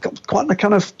 I've got quite a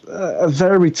kind of a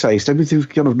varied taste, everything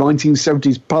from kind of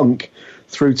 1970s punk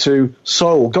through to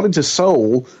soul. Got into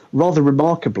soul rather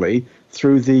remarkably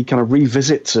through the kind of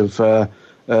revisits of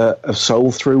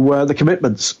soul through the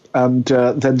Commitments, and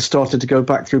then started to go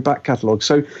back through back catalogue.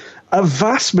 So a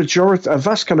vast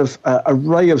kind of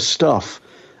array of stuff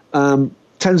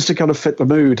tends to kind of fit the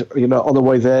mood. On the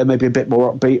way there, maybe a bit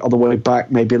more upbeat. On the way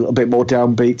back, maybe a little bit more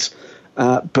downbeat.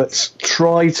 But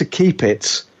try to keep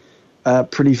it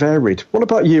pretty varied. What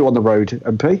about you on the road,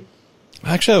 MP?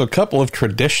 I actually have a couple of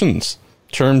traditions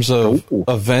in terms of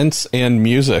events and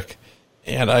music.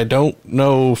 And I don't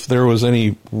know if there was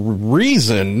any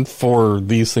reason for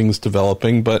these things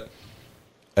developing, but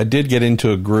I did get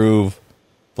into a groove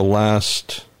the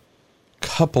last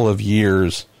couple of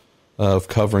years of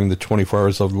covering the 24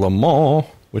 Hours of Le Mans,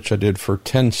 which I did for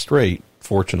 10 straight,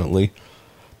 fortunately.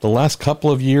 The last couple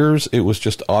of years, it was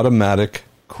just automatic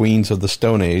Queens of the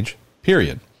Stone Age,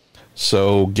 period.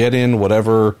 So get in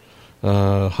whatever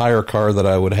hire car that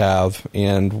I would have,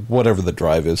 and whatever the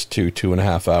drive is,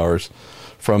 2.5 hours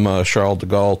from Charles de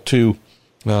Gaulle to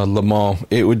Le Mans.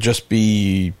 It would just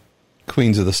be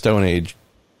Queens of the Stone Age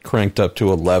cranked up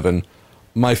to 11.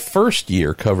 My first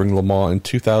year covering Le Mans in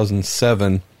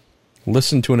 2007,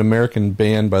 listened to an American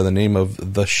band by the name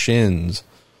of The Shins,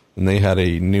 and they had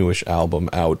a newish album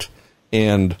out.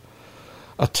 And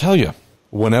I'll tell you,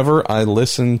 whenever I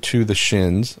listen to The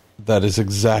Shins, that is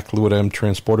exactly what I'm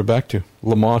transported back to.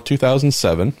 Le Mans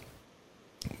 2007.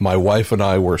 My wife and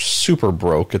I were super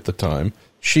broke at the time.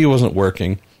 She wasn't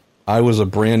working. I was a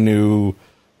brand new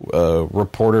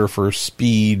reporter for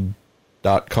Speed.com,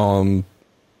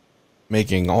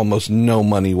 making almost no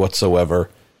money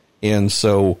whatsoever. And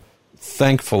so,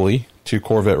 thankfully, to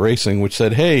Corvette Racing, which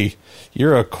said, hey,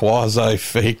 you're a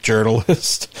quasi-fake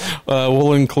journalist.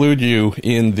 We'll include you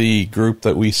in the group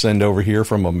that we send over here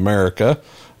from America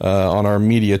on our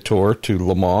media tour to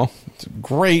Le Mans. It's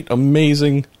great,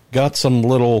 amazing. Got some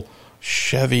little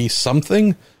Chevy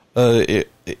something.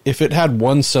 If it had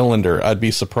one cylinder, I'd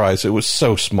be surprised. It was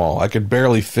so small. I could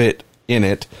barely fit in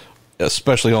it,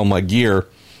 especially all my gear.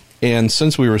 And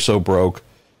since we were so broke,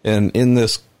 and in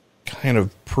this kind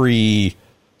of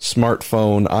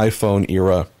pre-smartphone, iPhone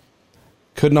era,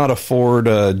 could not afford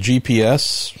a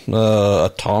GPS, a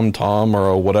TomTom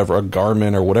or a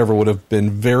Garmin or whatever would have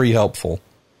been very helpful.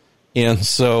 And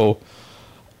so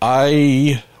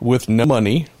I, with no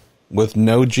money, with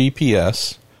no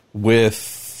GPS,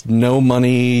 with no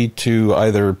money to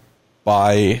either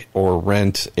buy or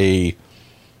rent a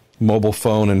mobile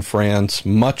phone in France,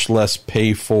 much less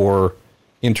pay for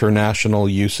international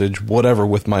usage, whatever,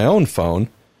 with my own phone,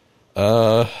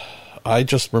 I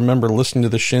just remember listening to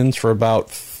the Shins for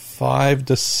about 5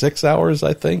 to 6 hours,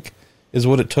 I think, is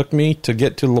what it took me to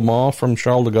get to Le Mans from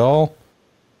Charles de Gaulle,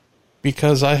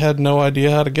 because I had no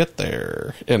idea how to get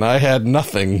there. And I had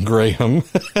nothing, Graham.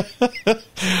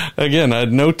 Again, I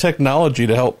had no technology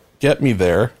to help get me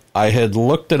there. I had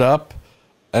looked it up,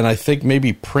 and I think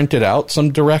maybe printed out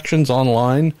some directions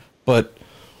online, but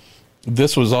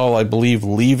this was all, I believe,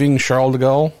 leaving Charles de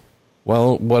Gaulle.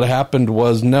 Well, what happened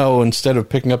was, no, instead of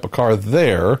picking up a car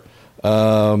there,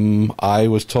 I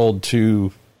was told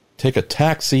to take a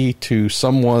taxi to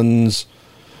someone's,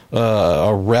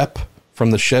 a rep from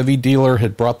the Chevy dealer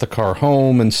had brought the car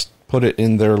home and put it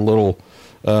in their little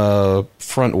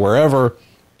front wherever,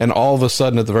 and all of a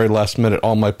sudden, at the very last minute,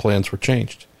 all my plans were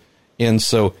changed. And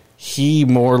so he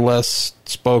more or less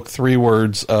spoke 3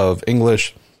 words of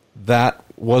English. That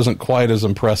wasn't quite as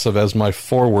impressive as my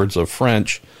 4 words of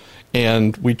French,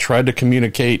 and we tried to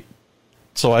communicate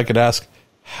so I could ask,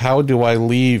 how do I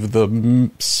leave the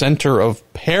center of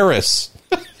Paris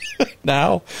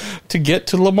now to get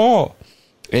to Le Mans?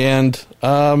 And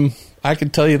I can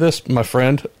tell you this, my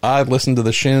friend, I listened to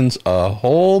the Shins a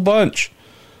whole bunch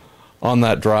on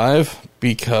that drive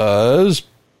because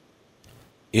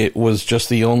it was just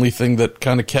the only thing that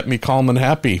kind of kept me calm and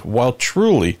happy. While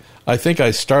truly, I think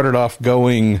I started off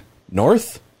going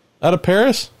north out of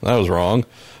Paris. That was wrong.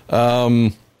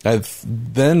 I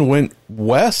then went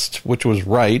west, which was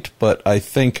right, but I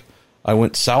think I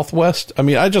went southwest. I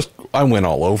mean, I went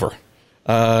all over.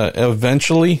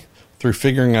 Eventually, through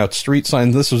figuring out street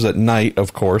signs, this was at night,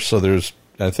 of course, so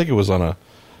I think it was on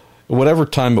whatever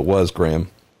time it was, Graham,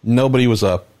 nobody was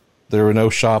up. There were no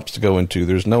shops to go into.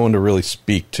 There's no one to really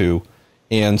speak to.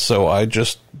 And so I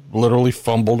just literally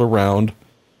fumbled around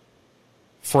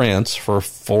France for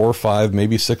 4 or 5,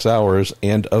 maybe 6 hours,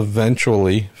 and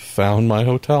eventually found my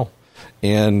hotel.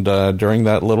 And during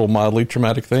that little mildly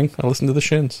traumatic thing, I listened to the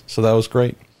Shins. So that was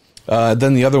great.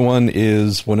 Then the other one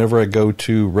is whenever I go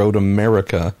to Road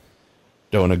America,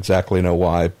 don't exactly know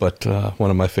why, but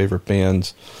one of my favorite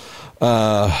bands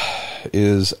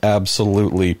is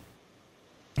absolutely...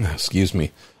 Excuse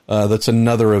me. That's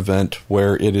another event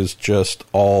where it is just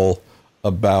all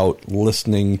about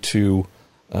listening to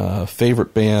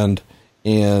favorite band,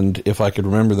 and if I could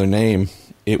remember their name,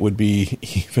 it would be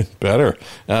even better.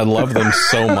 And I love them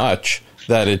so much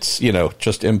that it's,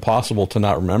 just impossible to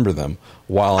not remember them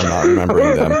while I'm not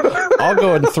remembering them. I'll go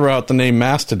ahead and throw out the name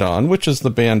Mastodon, which is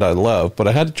the band I love, but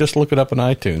I had to just look it up on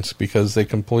iTunes because they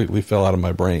completely fell out of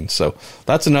my brain. So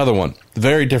that's another one.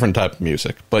 Very different type of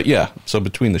music. But yeah, so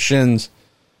between the Shins,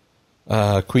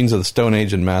 Queens of the Stone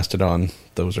Age, and Mastodon,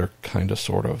 those are kind of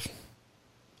sort of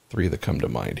 3 that come to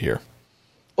mind here.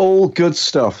 All good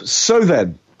stuff. So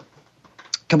then,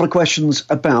 a couple of questions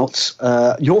about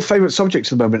your favourite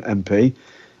subjects at the moment, MP,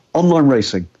 online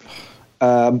racing.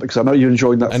 Because I know you're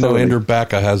enjoying that. I know Andrew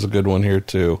Bacca has a good one here,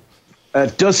 too.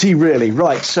 Does he really?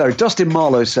 Right. So Dustin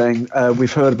Marlowe saying,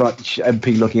 we've heard about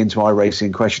MP looking into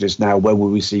iRacing. Question is now, when will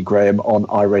we see Graham on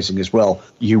iRacing as well?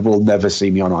 You will never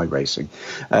see me on iRacing.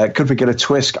 Could we get a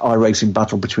Twisk iRacing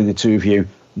battle between the two of you?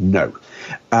 No.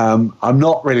 I'm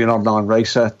not really an online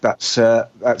racer.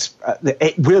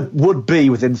 It would be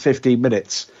within 15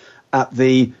 minutes at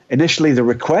initially the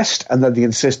request and then the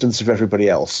insistence of everybody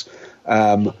else.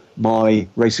 My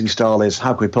racing style is,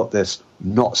 how can we put this,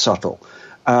 not subtle.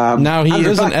 Now, he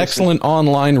is an excellent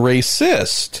online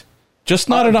racist, just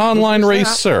not an online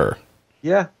racer.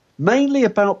 Yeah, mainly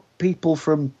about people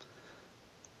from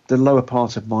the lower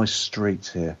part of my street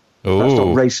here. Ooh. That's not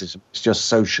racism, it's just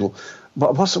social.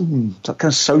 What's kind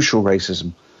of social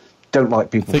racism? Don't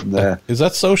like people from there. Is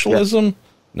that socialism?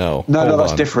 Yeah. No,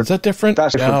 that's different. Is that different?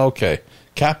 That's different. Oh, okay.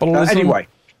 Capitalism? Anyway.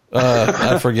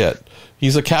 I forget.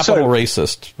 He's a capital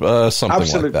racist, something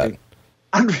absolutely. Like that.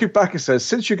 Andrew Backer says,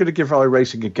 since you're going to give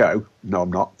iRacing a go, no,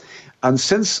 I'm not. And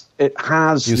since it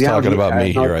has... He's talking about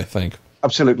me here, I think.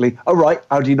 Absolutely. Oh, right,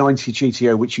 Audi 90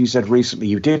 GTO, which you said recently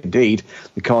you did indeed,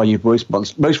 the car you'd most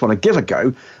want to give a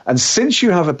go. And since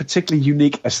you have a particularly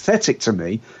unique aesthetic to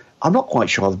me, I'm not quite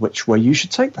sure which way you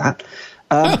should take that.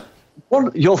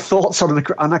 Your thoughts on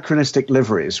anachronistic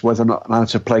liveries, whether or not an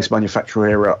out-of-place manufacturer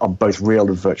era on both real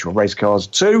and virtual race cars.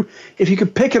 2, if you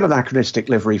could pick an anachronistic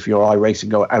livery for your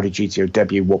iRacing or Audi GTO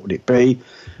debut, what would it be?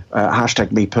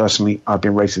 Hashtag me personally, I've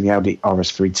been racing the Audi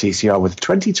RS3 TCR with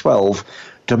 2012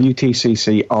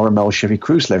 WTCC RML Chevy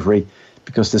Cruze livery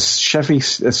because the Chevy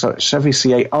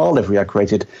C8R livery I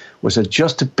created was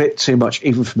just a bit too much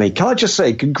even for me. Can I just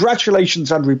say,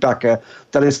 congratulations, Andrew Backer.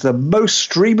 That is the most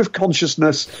stream of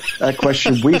consciousness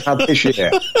question we've had this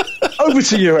year. Over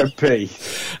to you,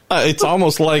 MP. It's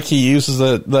almost like he uses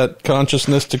that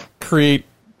consciousness to create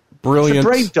brilliant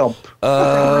brain dump.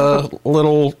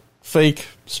 Little fake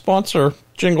sponsor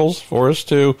jingles for us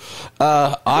too.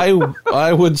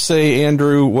 I would say,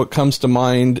 Andrew, what comes to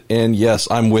mind, and yes,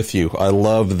 I'm with you. I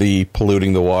love the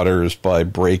polluting the waters by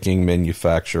breaking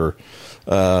manufacturer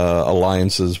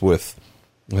alliances with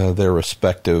their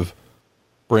respective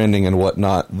branding and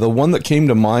whatnot. The one that came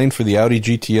to mind for the Audi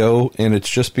GTO, and it's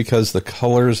just because the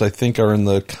colors I think are in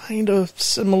the kind of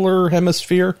similar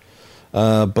hemisphere,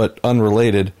 but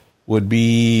unrelated, would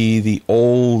be the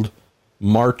old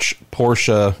March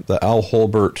Porsche, the Al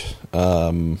Holbert,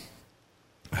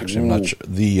 actually I'm not sure,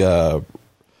 the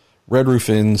Red Roof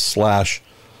Inn /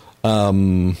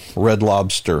 Red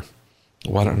Lobster.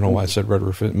 Well, I don't know why I said Red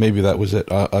Roof Inn. Maybe that was it.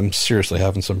 I'm seriously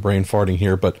having some brain farting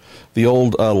here, but the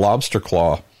old Lobster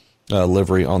Claw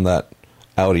livery on that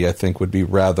Audi I think would be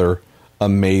rather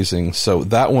amazing. So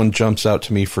that one jumps out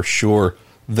to me for sure.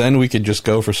 Then we could just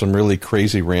go for some really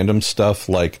crazy random stuff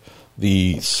like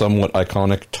the somewhat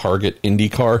iconic Target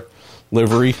IndyCar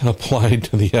livery applied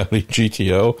to the Audi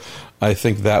GTO. I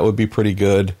think that would be pretty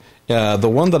good. The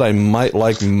one that I might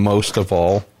like most of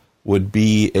all would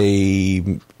be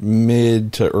a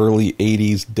mid to early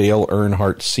 80s Dale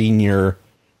Earnhardt Sr.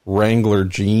 Wrangler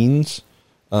jeans,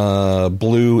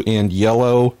 blue and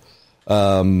yellow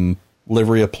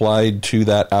livery applied to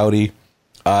that Audi.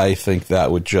 I think that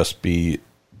would just be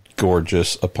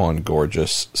gorgeous upon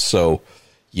gorgeous. So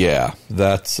yeah,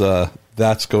 that's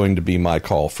going to be my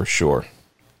call for sure.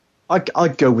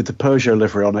 I'd go with the Peugeot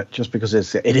livery on it just because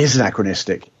it is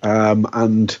anachronistic,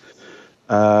 and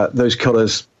those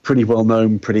colours pretty well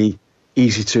known, pretty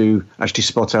easy to actually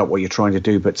spot out what you're trying to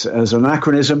do. But as an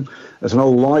anachronism, as an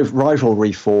old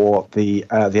rivalry for the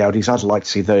Audis, I'd like to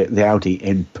see the Audi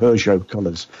in Peugeot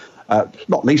colours.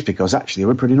 Not least because actually they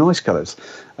were pretty nice colours.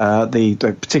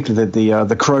 Particularly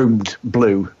the chromed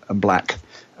blue and black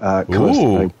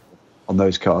colours on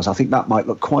those cars. I think that might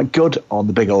look quite good on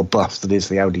the big old buff that is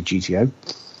the Audi GTO.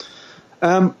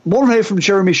 One here from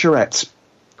Jeremy Charette.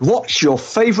 What's your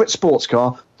favourite sports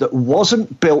car that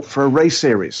wasn't built for a race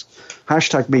series?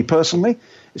 Hashtag me personally.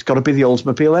 It's got to be the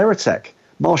Oldsmobile Aerotech.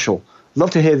 Marshall,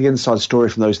 love to hear the inside story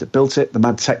from those that built it, the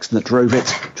mad Texan that drove it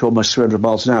to almost 300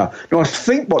 miles an hour. Now, I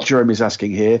think what Jeremy's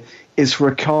asking here is for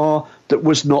a car that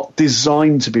was not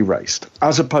designed to be raced,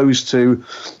 as opposed to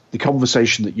the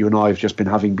conversation that you and I have just been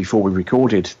having before we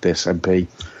recorded this, MP,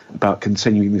 about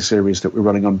continuing the series that we're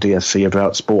running on DSC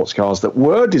about sports cars that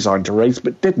were designed to race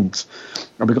but didn't.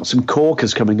 And we've got some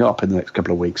corkers coming up in the next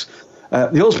couple of weeks. The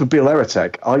Oldsmobile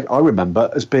Aerotech, I remember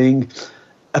as being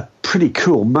a pretty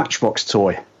cool Matchbox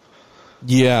toy.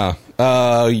 Yeah,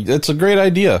 it's a great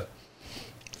idea.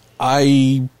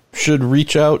 I should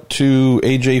reach out to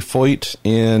AJ Foyt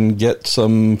and get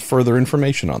some further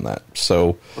information on that.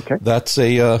 So okay. That's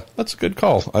a good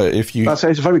call. It's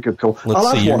a very good call.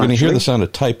 Let's see. You're going to hear the sound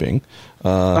of typing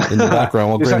in the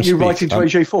background while Is Graham that you speaks. writing to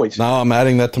AJ Foyt? Now I'm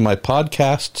adding that to my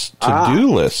podcast's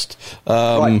to-do list.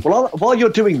 Right. Well, while you're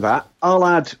doing that, I'll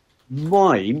add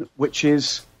mine, which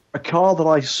is a car that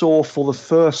I saw for the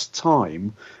first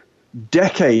time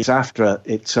decades after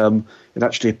it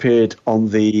actually appeared on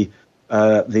the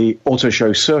auto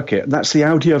show circuit, and that's the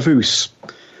Audi Avus.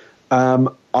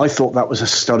 I thought that was a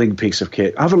stunning piece of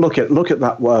kit. Have a look at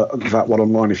that one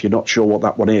online if you're not sure what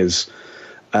that one is.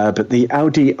 But the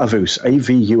Audi Avus,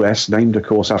 AVUS, named of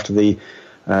course after the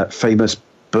famous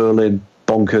Berlin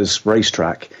Bonkers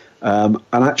racetrack. And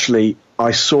actually,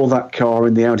 I saw that car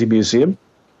in the Audi Museum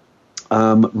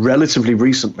relatively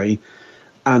recently,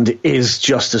 and it is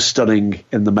just as stunning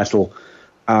in the metal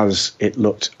as it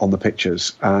looked on the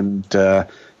pictures. And that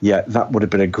would have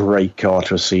been a great car to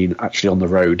have seen actually on the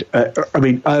road. I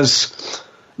mean, as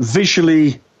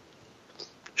visually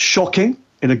shocking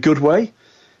in a good way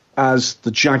as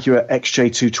the Jaguar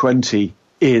XJ220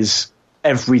 is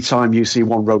every time you see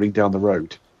one rolling down the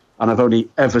road. And I've only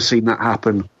ever seen that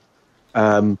happen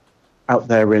out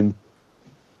there in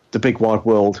the big wide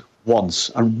world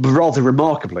once. And rather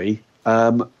remarkably,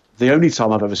 the only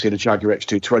time I've ever seen a Jaguar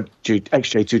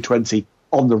XJ220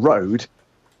 on the road,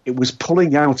 it was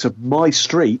pulling out of my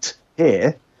street,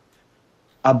 here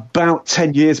about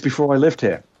 10 years before I lived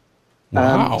here.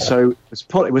 Wow. So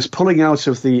it was pulling out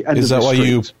of the end of the street. Is that why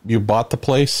you bought the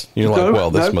place?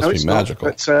 You're this must be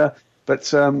magical.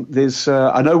 But there's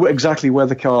I know exactly where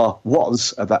the car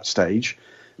was at that stage.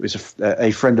 It was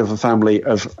a friend of a family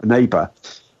of a neighbour.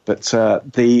 But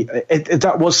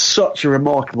that was such a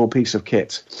remarkable piece of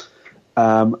kit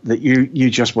that you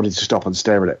just wanted to stop and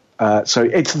stare at it. So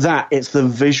it's the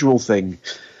visual thing.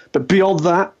 But beyond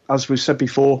that, as we've said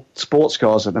before, sports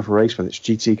cars I've never raced, whether it's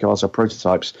GT cars or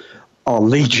prototypes, are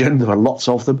legion. There are lots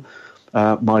of them.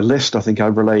 My list, I think I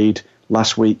relayed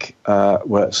last week,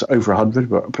 was over 100.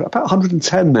 We're about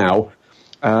 110 now.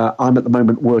 I'm at the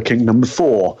moment working number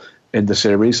 4 in the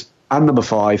series, and number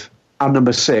 5, and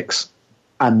number 6,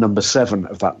 and number 7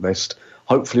 of that list.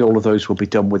 Hopefully all of those will be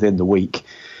done within the week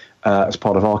as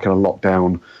part of our kind of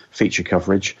lockdown feature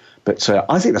coverage. But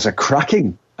I think that's a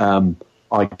cracking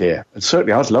idea. And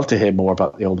certainly I'd love to hear more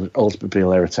about the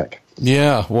Oldsmobile Aerotech.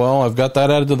 Yeah, well, I've got that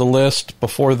added to the list.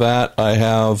 Before that, I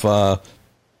have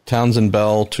Townsend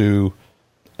Bell to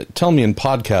tell me in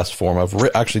podcast form. I've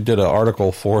actually did an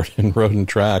article for it in Road and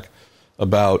Track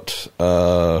about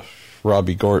borrowing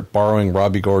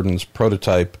Robbie Gordon's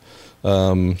prototype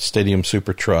Stadium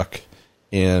Super Truck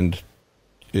and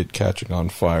it catching on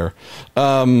fire.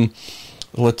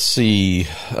 Let's see.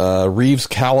 Reeves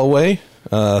Callaway,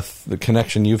 the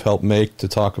connection you've helped make to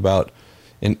talk about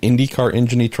an IndyCar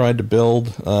engine he tried to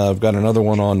build. I've got another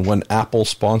one on when Apple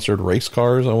sponsored race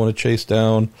cars I want to chase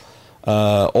down.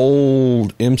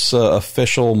 Old IMSA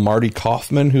official Marty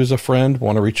Kaufman, who's a friend,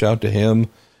 want to reach out to him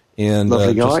and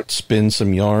just spin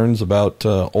some yarns about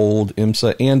old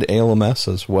IMSA and ALMS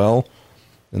as well.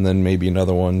 And then maybe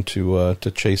another one to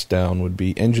chase down would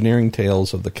be Engineering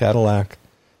Tales of the Cadillac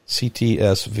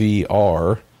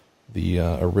CTS-VR, the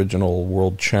original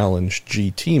World Challenge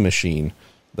GT machine.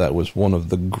 That was one of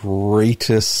the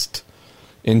greatest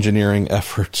engineering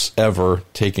efforts ever,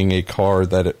 taking a car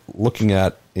that, looking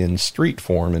at in street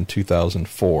form in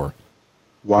 2004,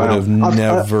 would have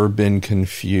never been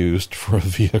confused for a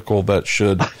vehicle that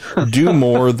should do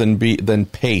more than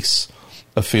pace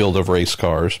a field of race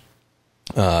cars.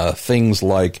 Things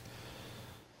like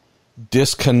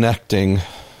disconnecting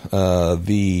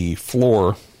the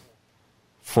floor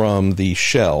from the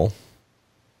shell,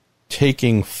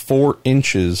 taking 4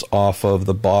 inches off of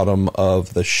the bottom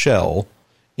of the shell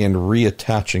and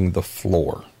reattaching the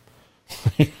floor.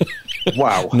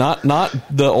 Wow. Not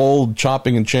the old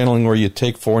chopping and channeling where you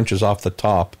take 4 inches off the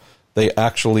top. They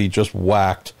actually just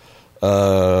whacked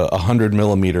 100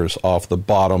 millimeters off the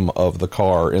bottom of the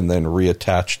car and then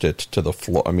reattached it to the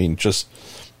floor. I mean, just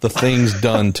the things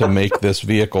done to make this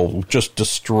vehicle just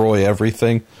destroy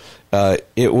everything.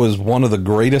 It was one of the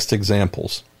greatest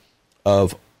examples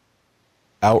of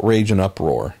outrage and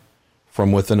uproar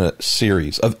from within a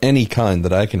series of any kind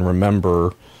that I can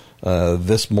remember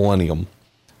this millennium.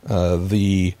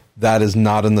 That is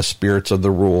not in the spirits of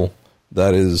the rule.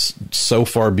 That is so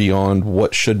far beyond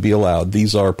what should be allowed.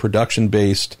 These are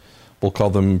production-based, we'll call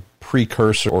them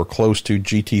precursor or close to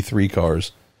GT3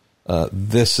 cars.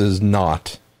 This is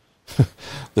not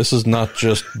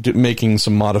just making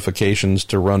some modifications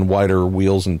to run wider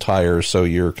wheels and tires, so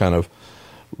you're kind of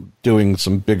doing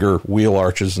some bigger wheel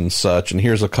arches and such. And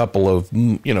here's a couple of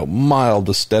mild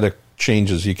aesthetic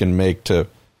changes you can make to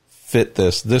fit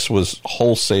this. This was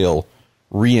wholesale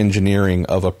re-engineering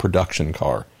of a production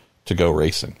car to go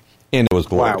racing, and it was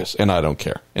glorious. Wow. And I don't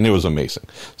care, and it was amazing.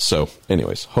 So,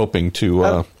 anyways, hoping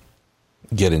to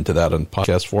get into that in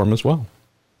podcast form as well.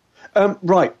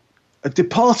 Right,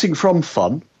 departing from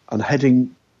fun and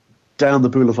heading down the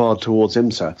boulevard towards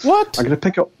IMSA. What? I'm going to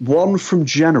pick up one from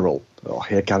General, or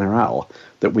here General,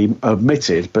 that we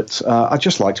omitted, but I'd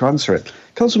just like to answer it. It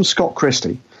comes from Scott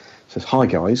Christie. Says, hi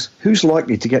guys, who's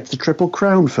likely to get the Triple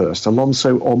Crown first,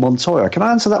 Alonso or Montoya? Can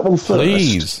I answer that one first?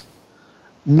 Please.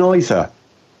 Neither.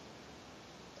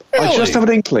 Really? I just have an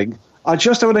inkling. Of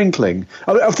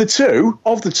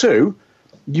the two,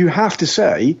 you have to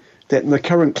say that in the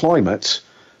current climate,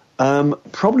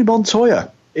 probably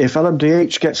Montoya. If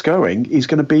LMDH gets going, he's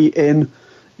going to be in,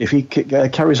 if he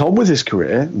carries on with his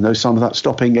career, no sign of that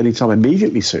stopping anytime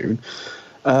immediately soon,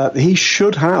 he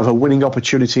should have a winning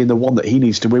opportunity in the one that he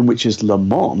needs to win, which is Le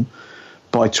Mans,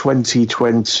 by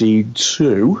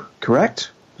 2022,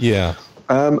 correct? Yeah.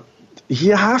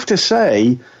 You have to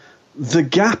say the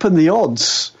gap and the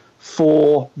odds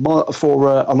for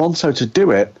Alonso to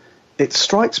do it, it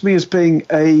strikes me as being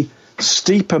a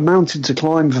steeper mountain to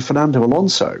climb for Fernando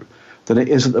Alonso than it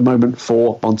is at the moment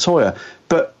for Montoya.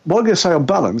 But what I'm going to say on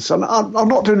balance, and I'm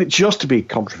not doing it just to be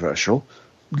controversial,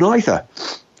 neither.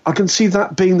 I can see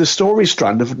that being the story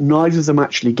strand of neither of them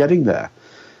actually getting there.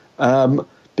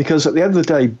 Because at the end of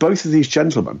the day, both of these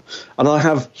gentlemen, and I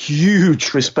have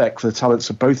huge respect for the talents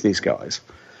of both these guys,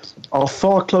 are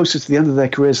far closer to the end of their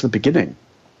careers than the beginning.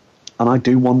 And I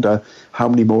do wonder how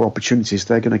many more opportunities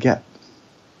they're going to get.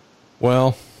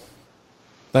 Well,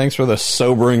 thanks for the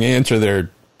sobering answer there,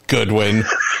 Goodwin.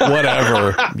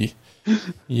 Whatever.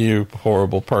 You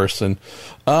horrible person.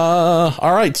 All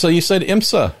right, so you said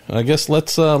IMSA. I guess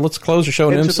let's close the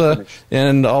show in IMSA,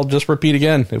 and I'll just repeat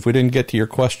again. If we didn't get to your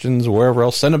questions or wherever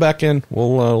else, send them back in.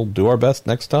 We'll do our best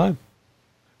next time.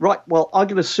 Right, well, I'm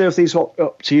going to serve these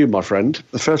up to you, my friend.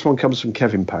 The first one comes from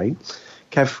Kevin Payne.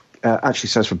 Kev actually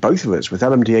says for both of us, with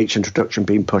LMDH introduction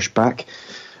being pushed back,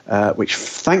 which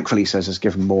thankfully says has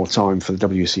given more time for the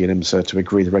WC and IMSA to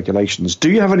agree the regulations. Do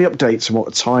you have any updates on what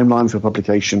the timeline for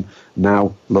publication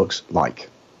now looks like?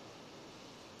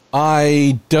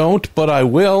 I don't, but I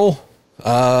will.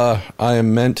 I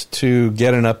am meant to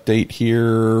get an update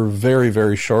here very,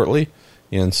 very shortly,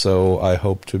 and so I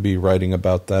hope to be writing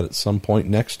about that at some point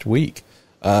next week.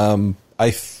 I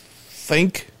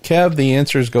think, Kev, the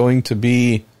answer is going to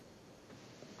be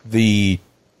the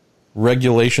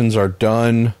regulations are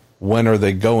done. When are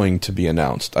they going to be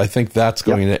announced? I think that's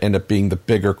going to end up being the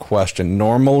bigger question.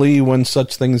 Normally, when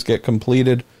such things get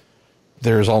completed,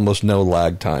 there's almost no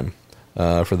lag time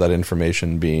for that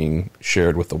information being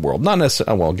shared with the world. Not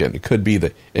necessarily, well, again, it could be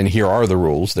that, and here are the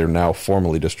rules, they're now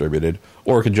formally distributed,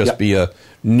 or it could just be a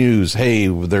news, hey,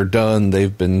 they're done,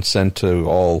 they've been sent to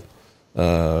all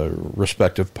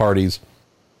respective parties.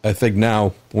 I think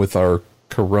now, with our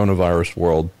coronavirus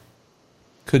world,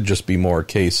 could just be more a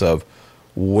case of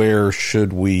where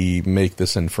should we make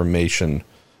this information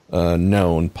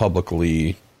known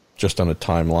publicly, just on a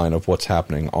timeline of what's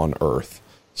happening on Earth.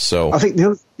 So I think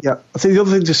the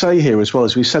other thing to say here as well,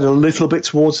 as we said a little bit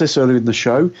towards this earlier in the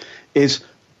show, is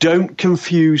don't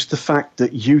confuse the fact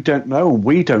that you don't know and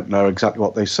we don't know exactly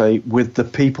what they say with the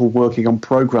people working on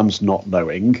programs not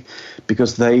knowing,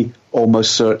 because they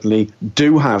almost certainly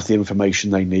do have the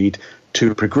information they need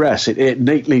to progress. It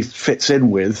neatly fits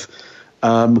in with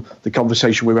the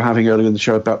conversation we were having earlier in the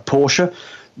show about Porsche.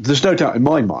 There's no doubt in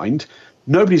my mind,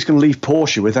 nobody's going to leave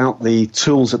Porsche without the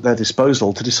tools at their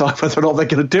disposal to decide whether or not they're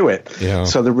going to do it. Yeah.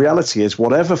 So the reality is,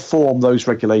 whatever form those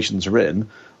regulations are in,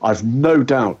 I've no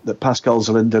doubt that Pascal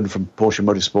Zelinden from Porsche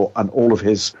Motorsport and all of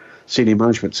his senior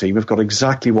management team have got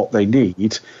exactly what they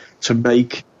need to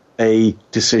make a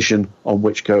decision on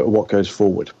what goes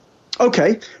forward.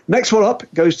 Okay, next one up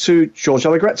goes to George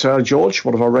Allegretto. George,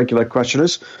 one of our regular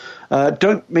questioners. It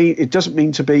doesn't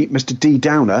mean to be Mr. D.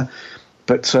 Downer,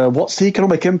 but what's the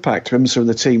economic impact to IMSA and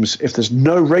the teams if there's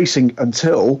no racing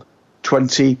until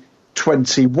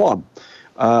 2021?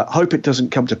 Hope it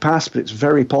doesn't come to pass, but it's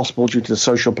very possible due to the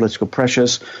social and political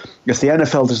pressures. If the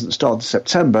NFL doesn't start in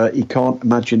September, he can't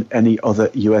imagine any other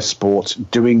US sport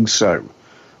doing so.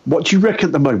 What do you reckon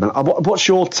at the moment? What's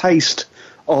your taste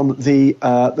on the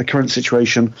current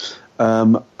situation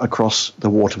across the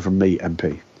water from me,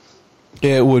 MP?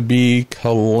 It would be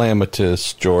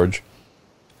calamitous, George.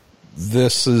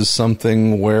 This is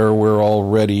something where we're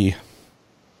already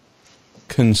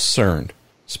concerned.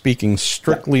 Speaking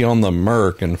strictly on the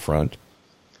American front,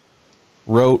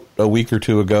 wrote a week or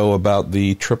two ago about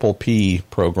the Triple P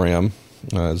program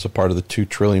as a part of the $2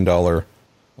 trillion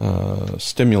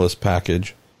stimulus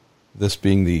package, this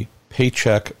being the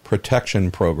Paycheck Protection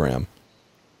Program,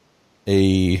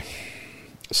 a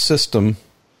system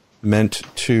meant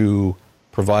to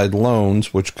provide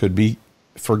loans which could be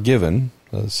forgiven,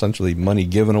 essentially money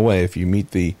given away if you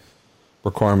meet the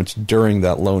requirements during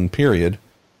that loan period,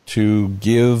 to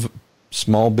give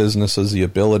small businesses the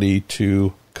ability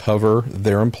to cover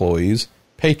their employees'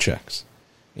 paychecks.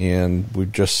 And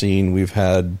we've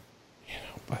had,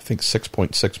 I think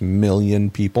 6.6 million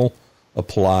people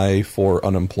apply for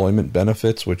unemployment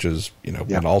benefits, which is,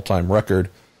 an all-time record.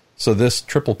 So this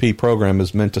Triple P program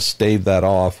is meant to stave that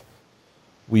off.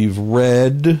 We've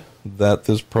read that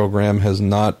this program has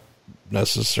not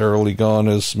necessarily gone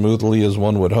as smoothly as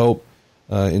one would hope.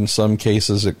 In some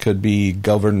cases, it could be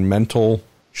governmental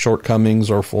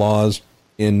shortcomings or flaws.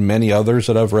 In many others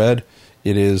that I've read,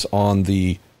 it is on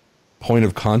the point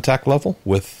of contact level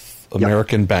with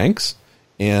American banks,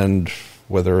 and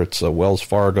whether it's a Wells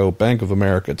Fargo, Bank of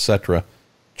America, etc.,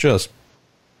 just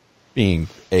being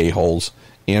a-holes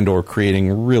and or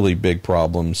creating really big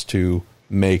problems to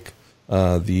make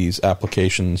these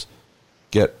applications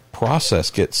get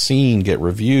processed, get seen, get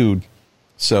reviewed.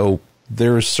 So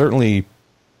there's certainly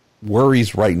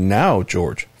worries right now,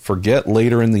 George. Forget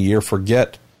later in the year,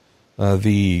 forget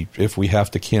if we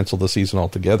have to cancel the season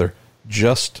altogether.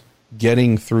 Just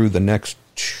getting through the next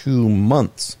 2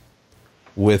 months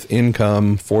with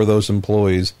income for those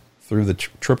employees through the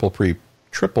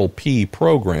Triple P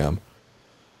program.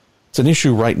 It's an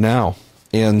issue right now.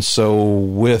 And so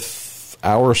with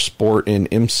our sport in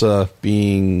IMSA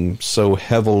being so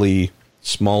heavily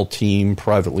small team,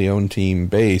 privately owned team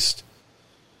based,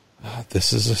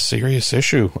 this is a serious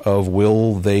issue of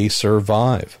will they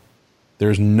survive?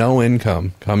 There's no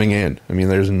income coming in. I mean,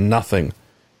 there's nothing.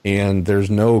 And there's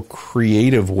no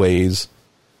creative ways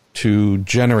to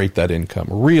generate that income,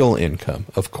 real income.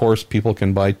 Of course, people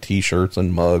can buy T-shirts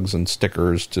and mugs and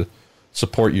stickers to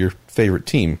support your favorite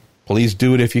team. Please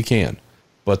do it if you can.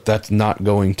 But that's not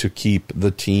going to keep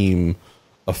the team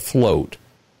afloat.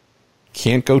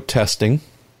 Can't go testing.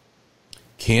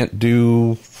 Can't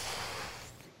do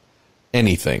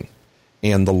anything.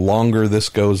 And the longer this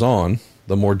goes on,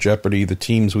 the more jeopardy the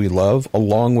teams we love,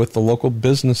 along with the local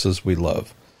businesses we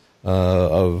love,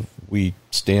 we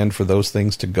stand for those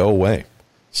things to go away.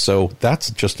 So that's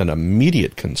just an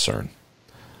immediate concern.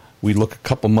 We look a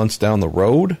couple months down the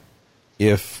road.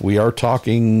 If we are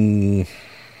talking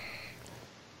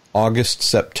August,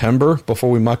 September, before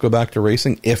we might go back to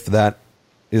racing, if that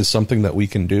is something that we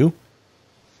can do,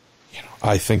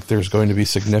 I think there's going to be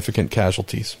significant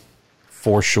casualties,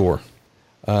 for sure.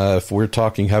 If we're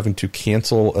talking having to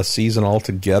cancel a season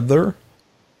altogether,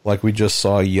 like we just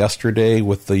saw yesterday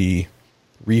with the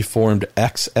reformed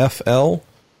XFL,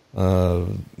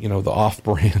 the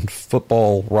off-brand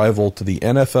football rival to the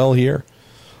NFL here.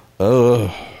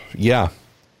 Yeah.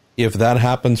 If that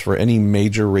happens for any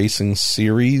major racing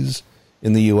series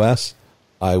in the U.S.,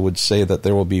 I would say that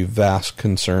there will be vast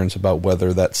concerns about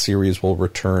whether that series will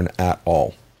return at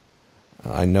all.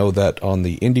 I know that on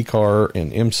the IndyCar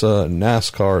and IMSA and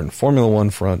NASCAR and Formula One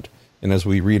front, and as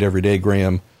we read every day,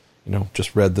 Graham,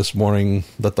 just read this morning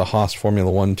that the Haas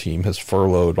Formula One team has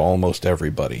furloughed almost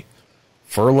everybody.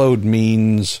 Furloughed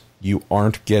means you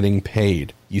aren't getting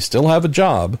paid. You still have a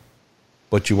job,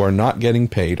 but you are not getting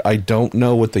paid. I don't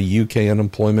know what the UK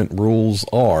unemployment rules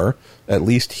are. At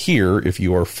least here, if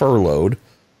you are furloughed,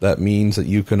 that means that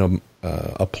you can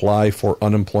apply for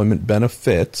unemployment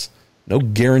benefits. No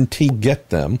guarantee you get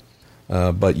them,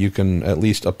 but you can at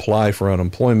least apply for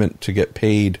unemployment to get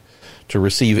paid to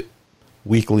receive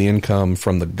weekly income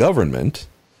from the government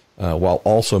while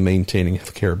also maintaining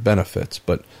healthcare benefits.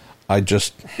 But I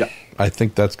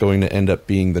think that's going to end up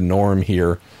being the norm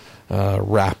here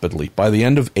rapidly. By the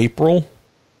end of April,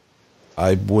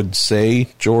 I would say,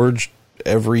 George,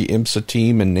 every IMSA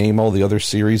team, and name all the other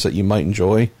series that you might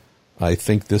enjoy, I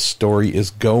think this story is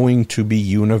going to be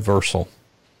universal.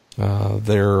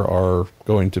 There are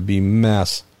going to be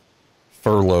mass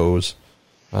furloughs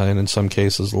and in some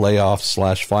cases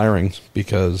layoffs/firings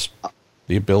because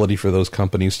the ability for those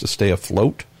companies to stay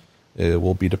afloat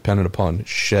will be dependent upon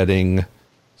shedding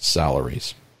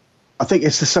salaries. I think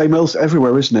it's the same else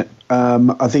everywhere, isn't it?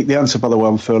 I think the answer, by the way,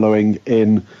 on furloughing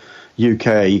in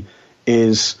UK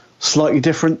is slightly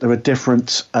different. There are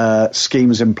different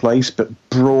schemes in place, but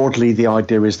broadly the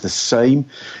idea is the same,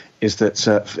 is that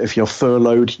if you're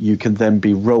furloughed, you can then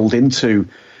be rolled into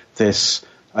this,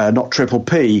 not Triple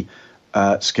P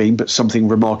scheme, but something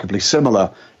remarkably similar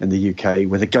in the UK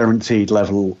with a guaranteed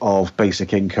level of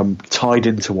basic income tied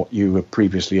into what you were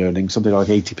previously earning, something like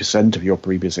 80% of your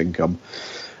previous income.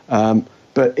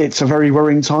 But it's a very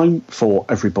worrying time for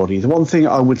everybody. The one thing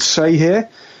I would say here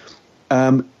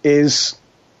is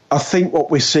I think what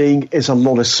we're seeing is a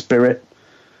lot of spirit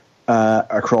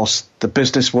across the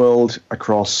business world,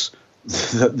 across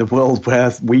the world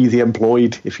where we, the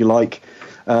employed, if you like,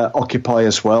 occupy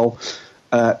as well.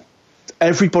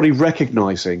 Everybody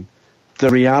recognising the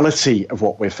reality of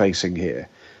what we're facing here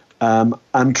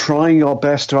and trying our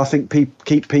best to, I think,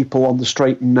 keep people on the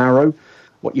straight and narrow.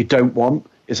 What you don't want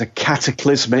is a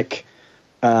cataclysmic,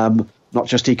 not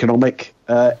just economic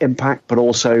impact, but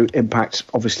also impact.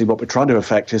 Obviously, what we're trying to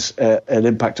affect is an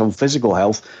impact on physical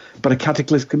health, but a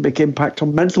cataclysmic impact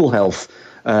on mental health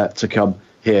to come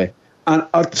here. And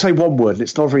I'd say one word, and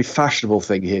it's not a very fashionable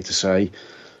thing here to say,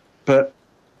 but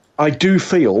I do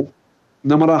feel,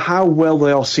 no matter how well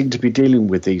they are seen to be dealing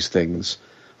with these things,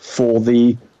 for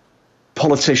the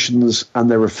politicians and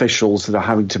their officials that are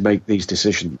having to make these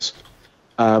decisions,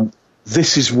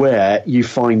 this is where you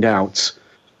find out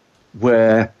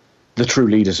where the true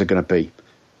leaders are going to be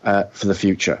for the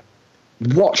future.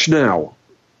 Watch now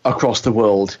across the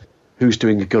world who's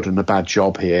doing a good and a bad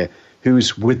job here,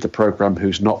 who's with the programme,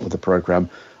 who's not with the programme.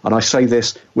 And I say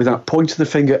this without pointing the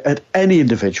finger at any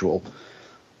individual.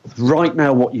 Right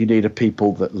now what you need are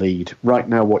people that lead. Right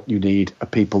now what you need are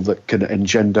people that can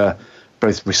engender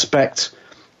both respect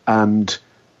and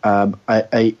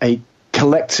a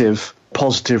collective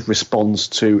positive response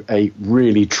to a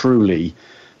really, truly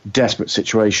desperate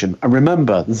situation. And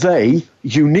remember, they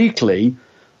uniquely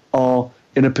are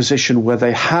in a position where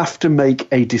they have to make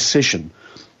a decision.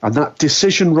 And that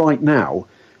decision right now,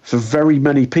 for very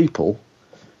many people,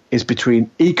 is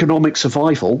between economic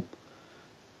survival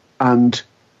and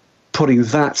putting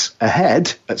that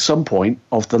ahead at some point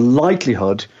of the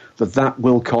likelihood that that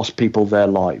will cost people their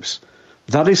lives.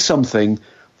 That is something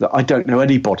that I don't know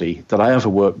anybody that I ever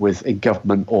work with in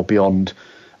government or beyond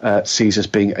sees as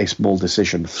being a small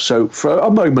decision. So for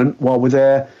a moment, while we're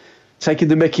there taking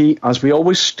the mickey, as we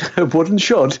always would and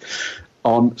should,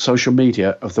 on social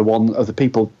media of the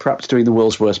people perhaps doing the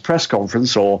world's worst press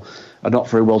conference or a not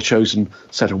very well chosen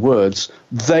set of words,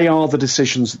 they are the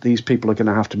decisions that these people are going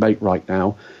to have to make right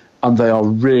now, and they are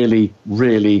really,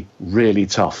 really, really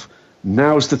tough.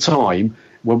 Now's the time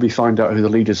when we find out who the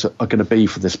leaders are going to be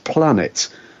for this planet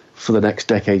for the next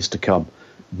decades to come.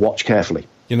 Watch carefully.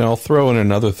 You know, I'll throw in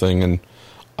another thing, and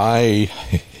I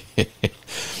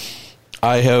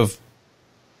have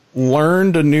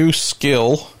learned a new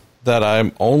skill that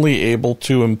I'm only able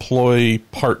to employ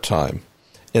part-time,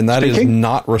 and that is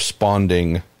not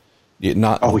responding.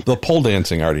 The pole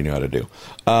dancing I already knew how to do.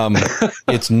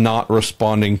 It's not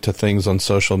responding to things on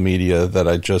social media that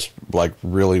I just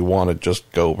really want to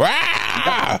just go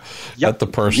at the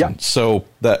person. So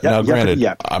that now, granted,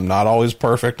 I'm not always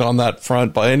perfect on that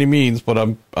front by any means, but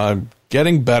I'm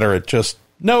getting better at just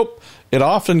nope. It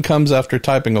often comes after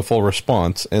typing a full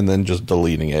response and then just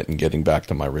deleting it and getting back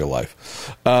to my real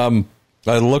life. I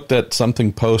looked at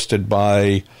something posted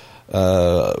by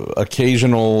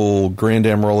occasional Grand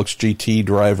Am Rolex GT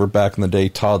driver back in the day,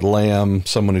 Todd Lamb,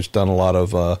 someone who's done a lot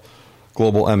of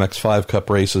global MX5 Cup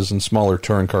races and smaller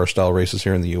touring car style races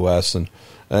here in the U.S. And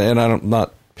I'm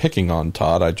not picking on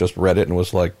Todd. I just read it and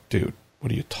was like, dude, what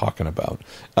are you talking about?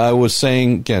 I was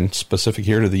saying, again, specific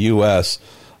here to the U.S.,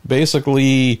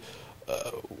 basically,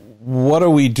 what are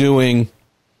we doing?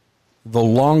 The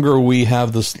longer we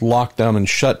have this lockdown and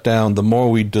shutdown, the more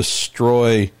we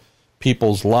destroy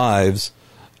people's lives.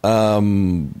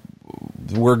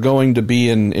 We're going to be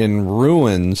in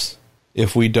ruins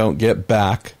if we don't get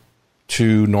back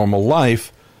to normal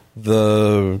life.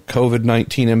 The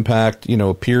COVID-19 impact,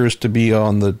 appears to be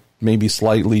on the maybe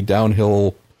slightly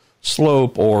downhill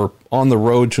slope or on the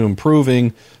road to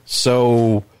improving.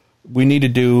 So we need to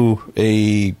do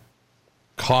a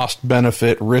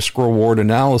cost-benefit, risk-reward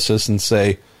analysis and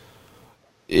say,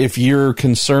 if you're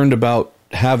concerned about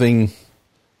having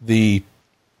the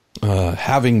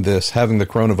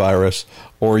coronavirus,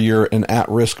 or you're an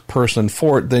at-risk person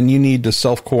for it, then you need to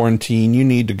self-quarantine. You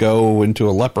need to go into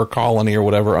a leper colony or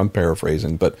whatever. I'm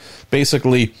paraphrasing, but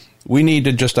basically, we need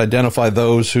to just identify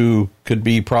those who could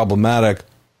be problematic,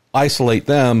 isolate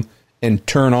them, and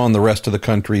turn on the rest of the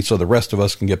country so the rest of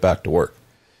us can get back to work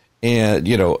and,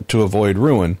 to avoid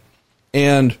ruin.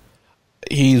 And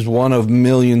he's one of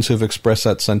millions who've expressed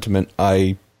that sentiment.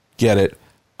 I get it.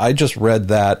 I just read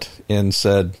that and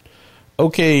said,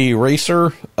 okay,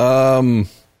 racer,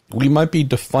 we might be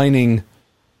defining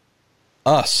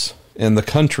us and the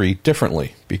country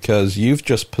differently, because you've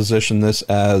just positioned this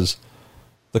as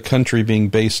the country being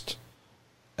based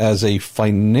as a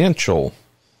financial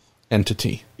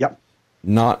entity. Yep.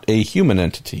 Not a human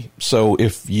entity. So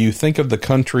if you think of the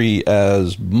country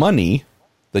as money,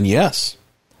 then yes,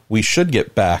 we should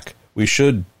get back. We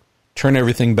should turn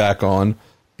everything back on,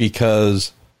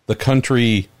 because the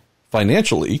country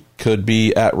financially could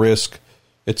be at risk,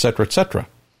 et cetera, et cetera.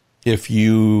 If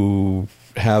you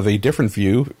have a different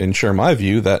view and share my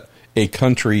view that a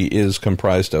country is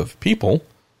comprised of people,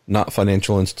 not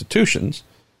financial institutions,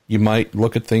 you might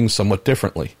look at things somewhat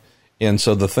differently. And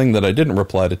so the thing that I didn't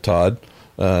reply to Todd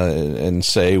and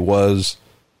say was,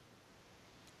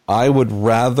 I would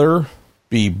rather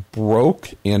be broke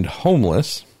and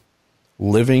homeless,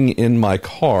 living in my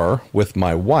car with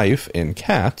my wife and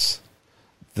cats,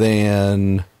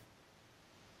 than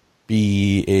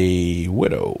be a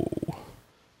widow,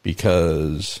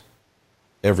 because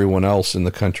everyone else in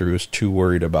the country was too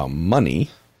worried about money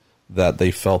that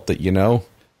they felt that,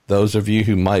 those of you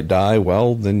who might die,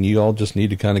 well, then you all just need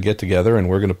to kind of get together and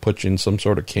we're going to put you in some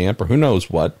sort of camp or who knows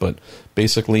what. But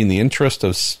basically, in the interest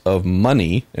of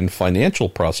money and financial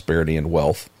prosperity and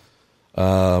wealth,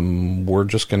 we're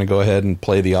just going to go ahead and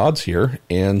play the odds here.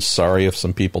 And sorry if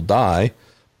some people die,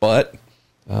 but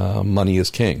money is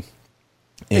king.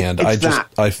 And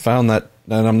I found that,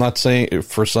 and I'm not saying,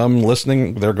 for some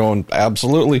listening, they're going,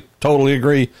 absolutely, totally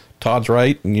agree. Todd's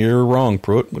right and you're wrong,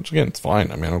 Pruett, which again, it's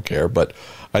fine. I mean, I don't care. But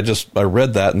I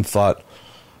read that and thought,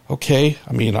 okay,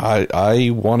 I mean,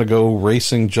 I want to go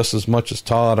racing just as much as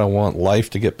Todd. I want life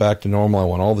to get back to normal. I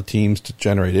want all the teams to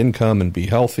generate income and be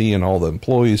healthy and all the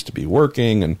employees to be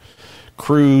working and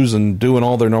crews and doing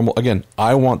all their normal. Again,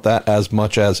 I want that as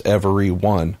much as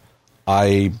everyone.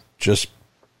 I just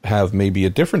have maybe a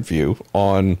different view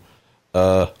on,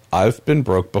 I've been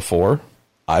broke before.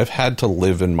 I've had to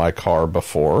live in my car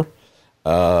before.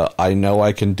 I know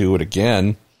I can do it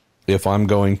again if I'm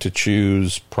going to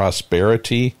choose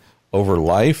prosperity over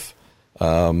life.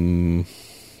 That's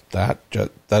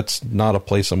not a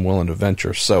place I'm willing to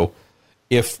venture. So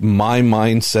if my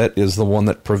mindset is the one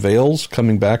that prevails,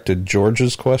 coming back to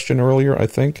George's question earlier, I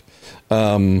think,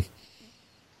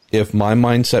 if my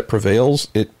mindset prevails,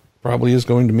 it probably is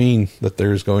going to mean that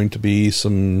there's going to be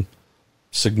some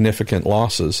significant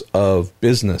losses of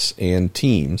business and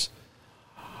teams.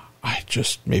 I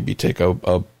just maybe take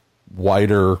a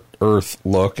wider earth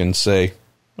look and say,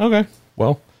 okay,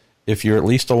 well, if you're at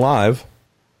least alive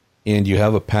and you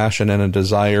have a passion and a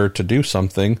desire to do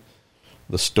something,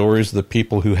 the stories of the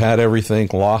people who had everything,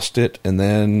 lost it, and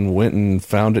then went and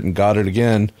found it and got it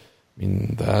again, I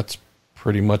mean, that's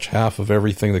pretty much half of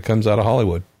everything that comes out of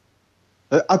Hollywood.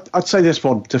 I'd say this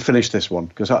one to finish this one,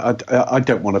 because I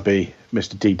don't want to be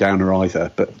Mr. D Downer either,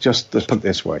 but just let's put it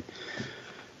this way.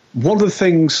 One of the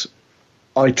things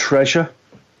I treasure,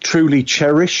 truly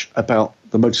cherish about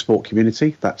the motorsport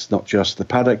community, that's not just the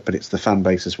paddock, but it's the fan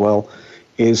base as well,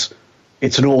 is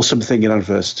it's an awesome thing in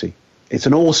adversity. It's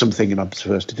an awesome thing in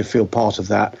adversity to feel part of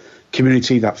that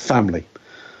community, that family.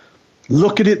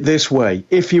 Look at it this way.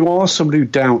 If you are somebody who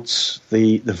doubts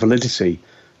the validity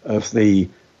of the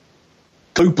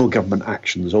global government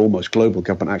actions, almost global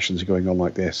government actions are going on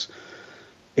like this,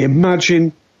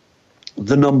 imagine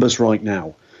the numbers right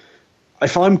now.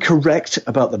 If I'm correct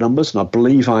about the numbers, and I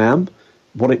believe I am,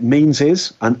 what it means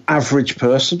is an average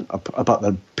person, about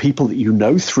the people that you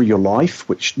know through your life,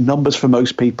 which numbers for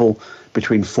most people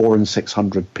between 400 and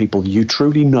 600 people you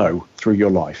truly know through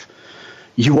your life.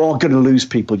 You are going to lose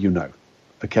people you know.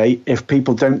 Okay? If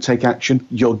people don't take action,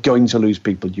 you're going to lose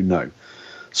people you know.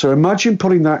 So imagine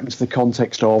putting that into the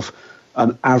context of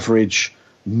an average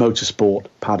motorsport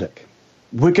paddock.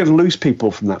 We're going to lose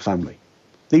people from that family.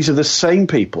 These are the same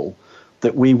people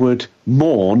that we would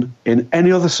mourn in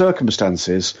any other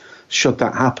circumstances should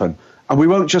that happen. And we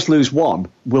won't just lose one,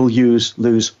 we'll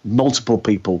lose multiple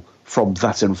people from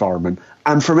that environment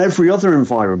and from every other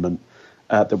environment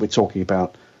that we're talking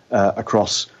about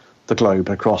across the globe,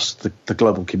 across the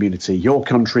global community, your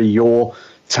country, your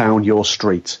town, your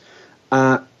street.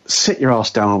 Sit your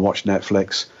ass down and watch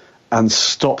Netflix and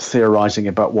stop theorizing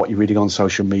about what you're reading on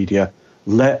social media.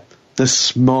 Let the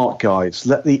smart guys,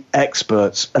 let the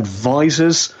experts advise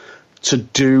us to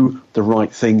do the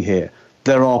right thing here.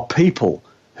 There are people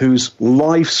whose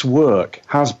life's work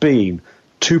has been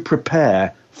to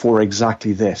prepare for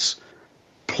exactly this.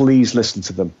 Please listen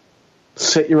to them.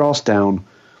 Sit your ass down,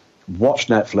 watch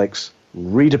Netflix,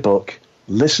 read a book,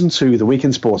 listen to the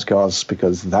Weekend Sports Cars,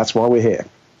 because that's why we're here.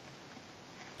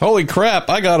 Holy crap,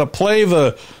 I got to play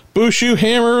the Bushu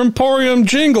Hammer Emporium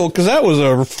jingle, because that was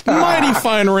a mighty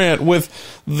fine rant with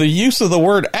the use of the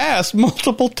word ass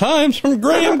multiple times from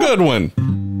Graham Goodwin.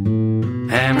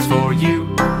 Hammers for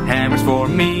you, hammers for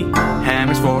me,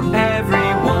 hammers for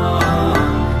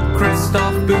everyone.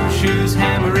 Christoph Bushu's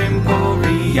Hammer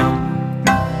Emporium.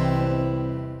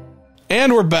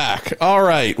 And we're back. All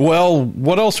right, well,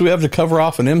 what else do we have to cover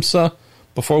off in IMSA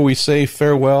before we say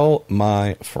farewell,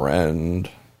 my friend?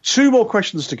 2 more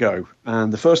questions to go,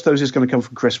 and the first of those is going to come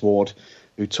from Chris Ward,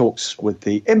 who talks with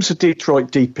the IMSA Detroit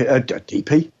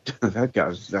DP.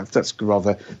 That's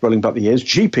rather rolling back the years.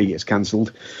 GP is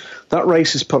cancelled. That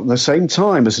race is put on the same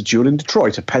time as a duel in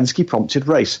Detroit, a Penske-prompted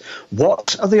race.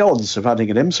 What are the odds of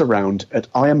adding an IMSA round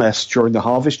at IMS during the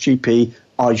Harvest GP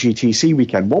IGTC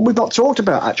weekend? One we've not talked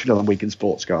about actually on Weekend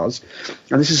Sports Cars,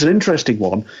 and this is an interesting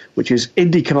one, which is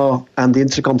IndyCar and the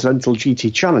Intercontinental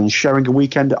GT Challenge sharing a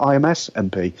weekend at IMS,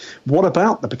 MP. What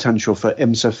about the potential for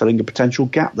IMSA filling a potential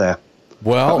gap there?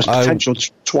 Well, that was potential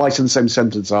twice in the same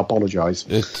sentence. I apologise.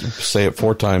 Say it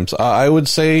 4 times. I would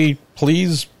say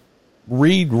please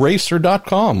read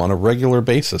racer.com on a regular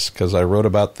basis, because I wrote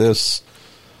about this,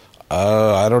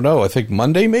 I don't know, I think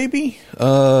Monday maybe,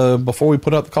 before we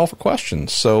put out the call for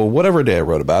questions. So whatever day I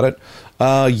wrote about it.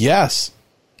 Yes,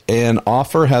 an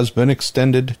offer has been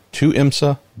extended to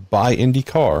IMSA by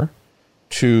IndyCar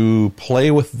to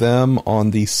play with them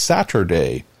on the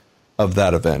Saturday of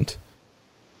that event.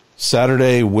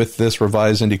 Saturday, with this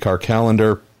revised IndyCar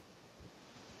calendar,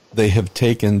 they have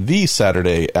taken the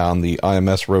Saturday on the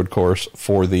IMS road course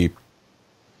for the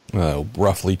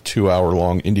roughly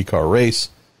 2-hour-long IndyCar race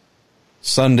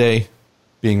Sunday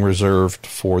being reserved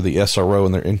for the SRO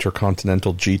and their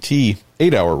Intercontinental GT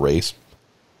 8-hour race,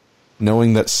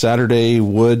 knowing that Saturday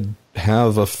would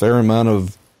have a fair amount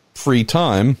of free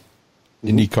time.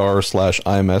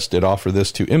 IndyCar/IMS did offer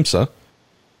this to IMSA,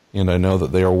 and I know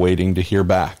that they are waiting to hear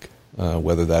back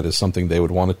whether that is something they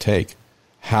would want to take.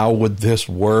 How would this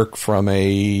work from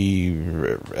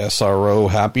a SRO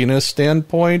happiness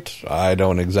standpoint? I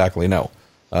don't exactly know.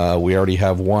 We already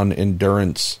have one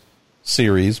endurance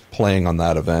series playing on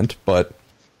that event, but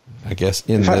I guess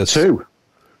in fact,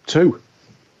 two.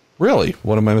 Really?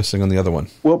 What am I missing on the other one?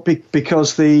 Well,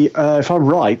 because if I'm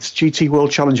right, GT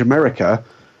World Challenge America,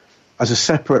 as a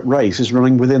separate race, is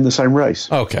running within the same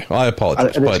race. Okay, well, I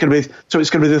apologize. And it's going to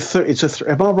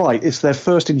be am I right? It's their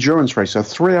first endurance race, a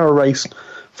 3-hour race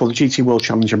for the GT World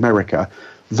Challenge America.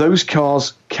 Those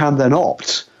cars can then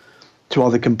opt to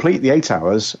either complete the 8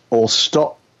 hours or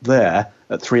stop there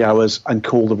at 3 hours and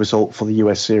call the result for the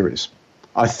US Series.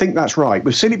 I think that's right.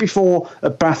 We've seen it before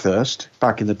at Bathurst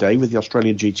back in the day with the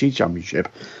Australian GT Championship,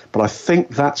 but I think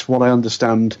that's what I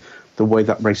understand the way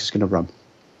that race is going to run.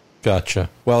 Gotcha.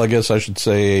 Well, I guess I should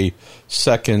say a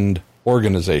second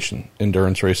organization,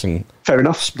 endurance racing. Fair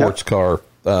enough. Sports car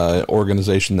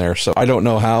organization there. So I don't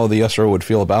know how the SRO would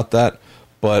feel about that,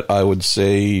 but I would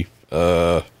say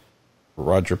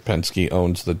Roger Penske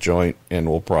owns the joint and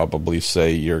will probably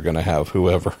say you're going to have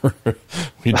whoever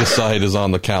we decide is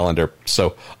on the calendar.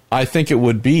 So I think it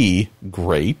would be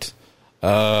great.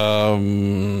 What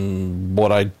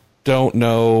I don't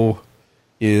know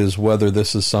is whether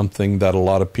this is something that a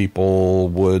lot of people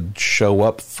would show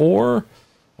up for.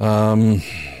 The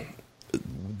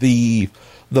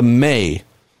May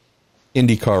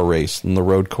IndyCar race and the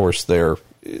road course there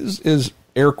is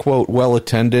air quote well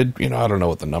attended. You know, I don't know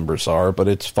what the numbers are, but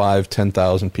it's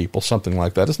 5,000-10,000 people, something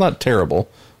like that. It's not terrible.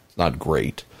 It's not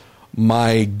great.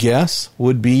 My guess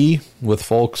would be, with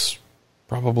folks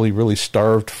probably really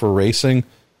starved for racing,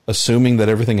 assuming that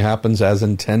everything happens as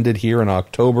intended here in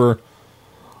October,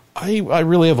 I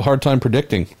really have a hard time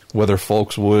predicting whether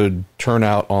folks would turn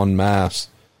out en masse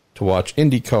to watch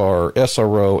IndyCar,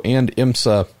 SRO, and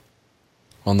IMSA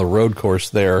on the road course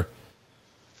there.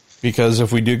 Because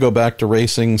if we do go back to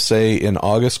racing, say, in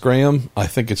August, Graham, I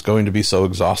think it's going to be so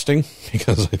exhausting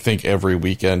because I think every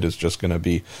weekend is just going to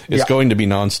be, going to be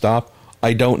nonstop.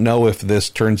 I don't know if this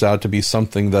turns out to be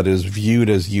something that is viewed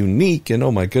as unique and,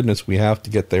 oh my goodness, we have to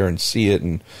get there and see it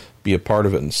and be a part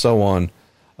of it and so on.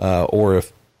 Or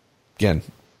if, again,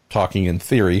 talking in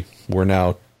theory, we're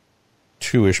now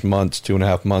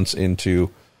 2.5 months into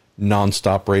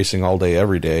nonstop racing all day,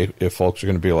 every day. If folks are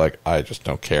going to be like, I just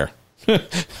don't care.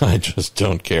 I just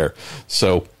don't care.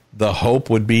 So the hope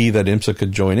would be that IMSA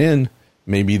could join in.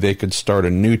 Maybe they could start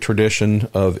a new tradition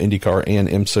of IndyCar and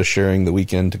IMSA sharing the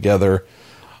weekend together.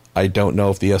 I don't know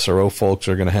if the SRO folks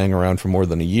are going to hang around for more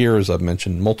than a year, as I've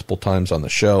mentioned multiple times on the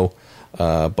show.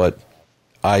 But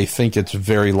I think it's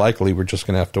very likely we're just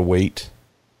going to have to wait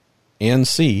and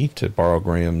see, to borrow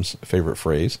Graham's favorite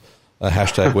phrase,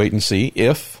 hashtag wait and see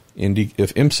if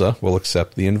IMSA will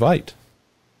accept the invite.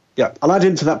 Yeah, I'll add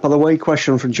into that, by the way,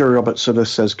 question from Jerry Robertson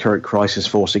says current crisis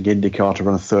forcing IndyCar to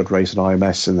run a third race at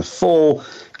IMS in the fall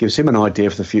gives him an idea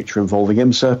for the future involving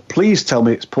IMSA. Please tell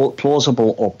me it's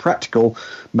plausible or practical.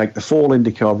 Make the fall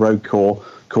IndyCar road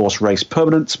course race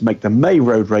permanent. Make the May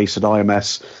road race at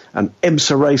IMS an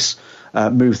IMSA race.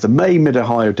 Move the May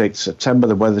Mid-Ohio date to September.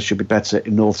 The weather should be better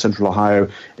in North Central Ohio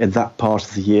in that part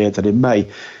of the year than in May.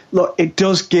 Look, it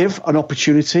does give an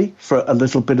opportunity for a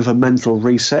little bit of a mental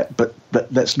reset, but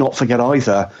let's not forget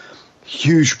either,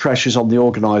 huge pressures on the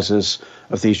organisers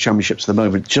of these championships at the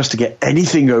moment just to get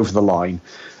anything over the line.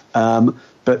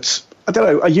 But I don't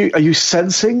know, are you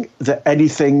sensing that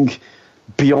anything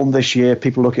beyond this year,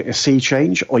 people look at a sea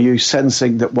change, or are you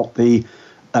sensing that what the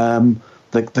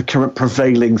current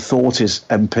prevailing thought is,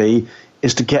 MP,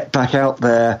 is to get back out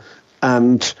there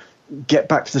and get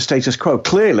back to the status quo?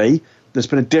 Clearly, there's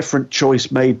been a different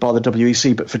choice made by the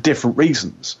WEC, but for different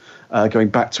reasons, going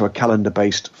back to a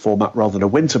calendar-based format rather than a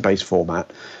winter-based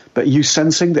format. But are you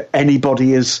sensing that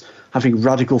anybody is having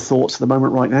radical thoughts at the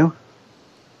moment right now?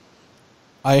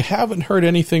 I haven't heard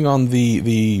anything on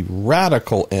the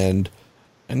radical end.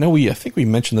 I think we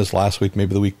mentioned this last week,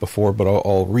 maybe the week before, but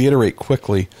I'll reiterate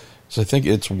quickly, because I think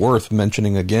it's worth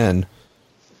mentioning again.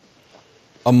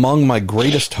 Among my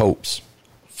greatest hopes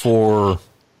for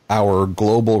our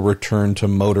global return to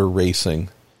motor racing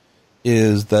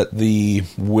is that the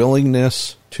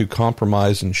willingness to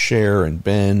compromise and share and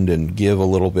bend and give a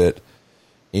little bit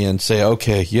and say,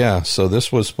 okay, yeah, so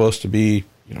this was supposed to be,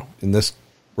 in this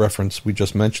reference we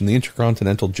just mentioned, the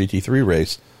Intercontinental GT3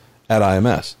 race at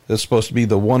IMS. It's supposed to be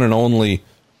the one and only,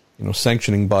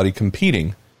 sanctioning body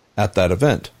competing at that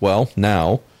event. Well,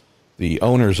 now the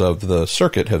owners of the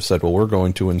circuit have said, well, we're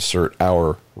going to insert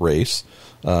our race,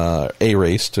 a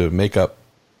race to make up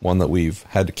one that we've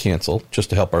had to cancel just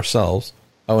to help ourselves.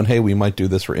 Oh, and hey, we might do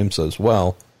this for IMSA as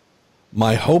well.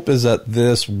 My hope is that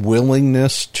this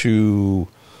willingness to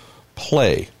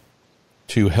play,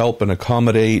 to help and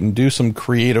accommodate and do some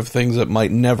creative things that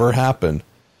might never happen,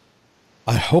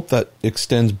 I hope that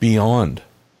extends beyond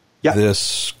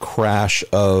this crash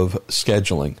of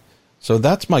scheduling. So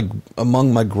that's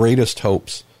among my greatest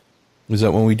hopes, is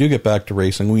that when we do get back to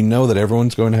racing, we know that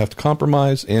everyone's going to have to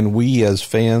compromise, and we as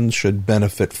fans should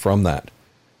benefit from that,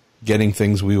 getting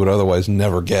things we would otherwise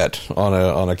never get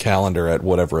on a calendar at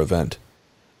whatever event.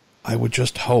 I would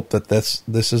just hope that this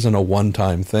isn't a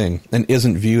one-time thing and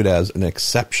isn't viewed as an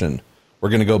exception. We're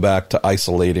going to go back to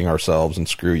isolating ourselves and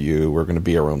screw you. We're going to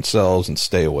be our own selves and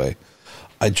stay away.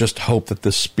 I just hope that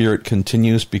this spirit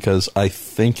continues, because I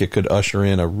think it could usher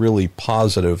in a really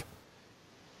positive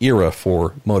era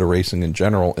for motor racing in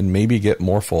general and maybe get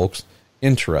more folks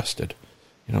interested.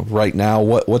 Right now,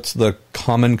 what's the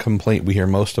common complaint we hear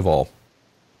most of all?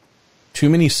 Too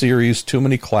many series, too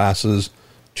many classes,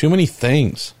 too many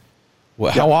things.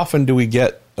 How often do we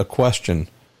get a question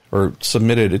or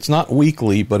submitted? It's not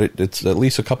weekly, but it's at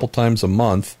least a couple times a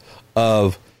month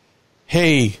of,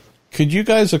 hey, could you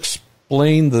guys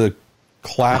explain the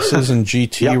classes in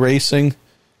GT racing?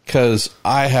 Because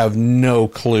I have no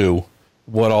clue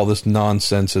what all this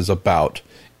nonsense is about.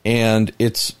 And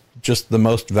it's just the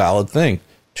most valid thing.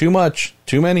 Too much,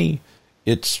 too many.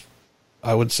 It's,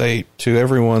 I would say, to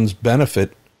everyone's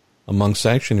benefit among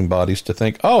sanctioning bodies to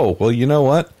think, oh, well, you know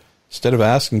what? Instead of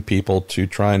asking people to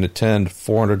try and attend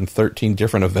 413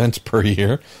 different events per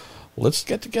year, let's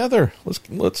get together.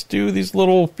 Let's do these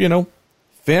little,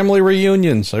 family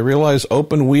reunions. I realize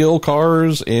open wheel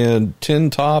cars and tin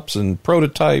tops and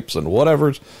prototypes and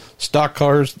whatever, stock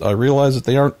cars, I realize that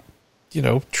they aren't,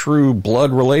 true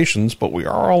blood relations, but we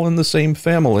are all in the same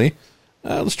family.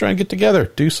 Let's try and get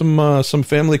together, do some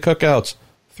family cookouts,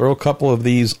 throw a couple of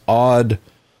these odd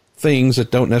things that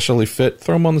don't necessarily fit,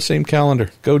 throw them on the same calendar.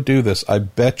 Go do this. I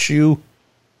bet you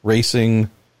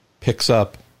racing picks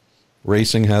up.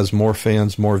 Racing has more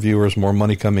fans, more viewers, more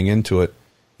money coming into it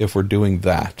if we're doing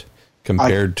that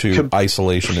compared to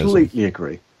isolationism.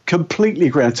 Completely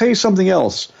agree. I'll tell you something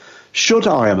else. Should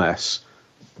IMS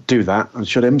do that, and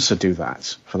should IMSA do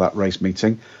that for that race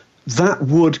meeting, that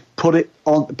would put it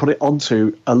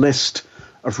onto a list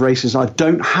of races I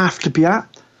don't have to be at,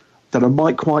 that I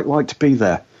might quite like to be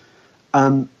there.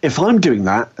 If I'm doing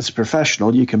that as a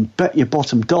professional, you can bet your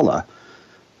bottom dollar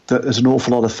that there's an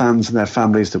awful lot of fans and their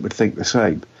families that would think the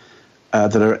same,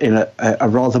 that are in a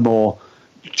rather more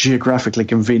geographically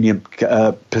convenient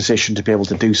position to be able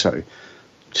to do so.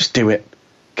 Just do it.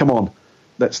 Come on.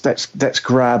 Let's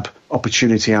grab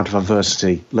opportunity out of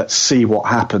adversity. Let's see what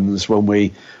happens when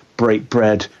we break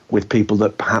bread with people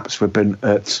that perhaps we've been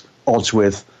at odds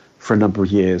with for a number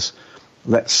of years.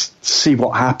 Let's see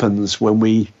what happens when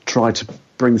we try to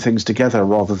bring things together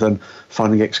rather than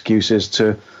finding excuses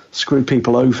to screw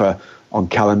people over on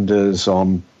calendars,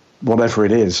 on whatever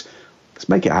it is. Let's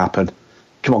make it happen.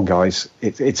 Come on, guys.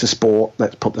 It's a sport.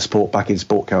 Let's put the sport back in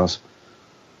sport cars.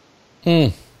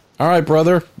 All right,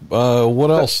 brother.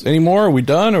 What else? Any more? Are we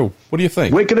done, or what do you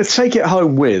think? We're going to take it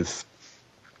home with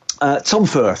Tom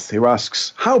Firth, who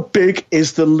asks, how big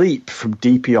is the leap from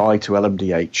DPI to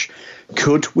LMDH?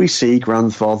 Could we see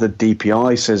grandfathered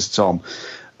DPI, says Tom.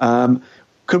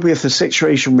 Could we, if the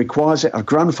situation requires it, have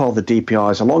grandfathered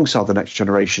DPIs alongside the next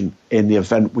generation in the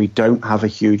event we don't have a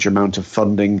huge amount of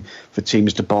funding for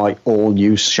teams to buy all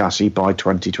new chassis by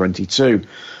 2022?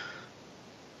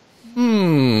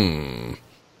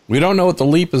 We don't know what the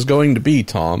leap is going to be,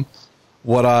 Tom.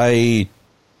 What I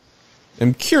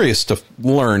am curious to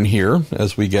learn here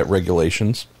as we get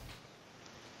regulations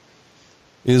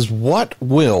is, what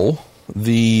will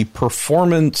the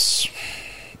performance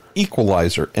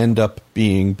equalizer end up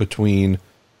being between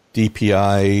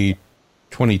DPI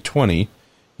 2020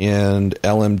 and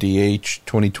LMDH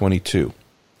 2022?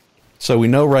 So we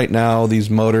know right now these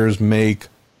motors make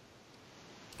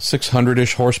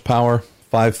 600-ish horsepower,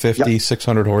 550,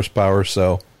 600 horsepower,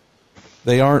 so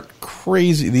they aren't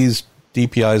crazy. These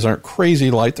DPIs aren't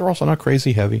crazy light. They're also not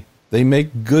crazy heavy. They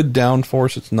make good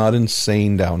downforce. It's not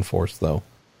insane downforce, though.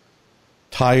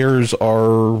 Tires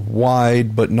are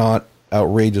wide, but not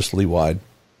outrageously wide.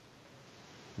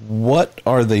 What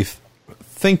are they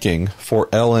thinking for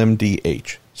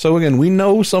LMDH? So again, we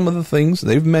know some of the things.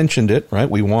 They've mentioned it, right?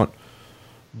 We want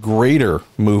greater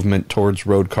movement towards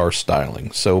road car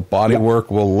styling. So bodywork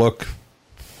will look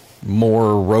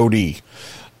more roady.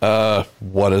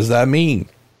 What does that mean?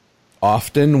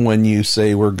 Often when you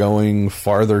say we're going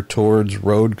farther towards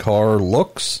road car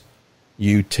looks,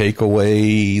 you take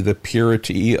away the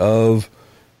purity of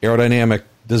aerodynamic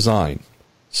design.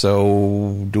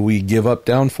 So do we give up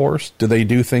downforce? Do they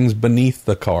do things beneath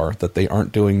the car that they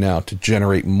aren't doing now to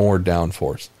generate more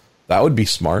downforce? That would be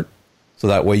smart. So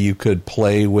that way you could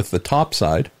play with the top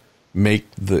side, make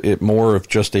it more of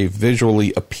just a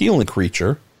visually appealing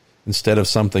creature instead of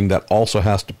something that also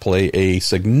has to play a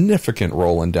significant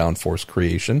role in downforce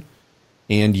creation,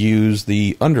 and use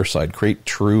the underside, create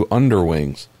true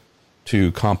underwings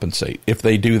to compensate. If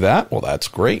they do that, well, that's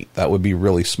great. That would be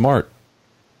really smart.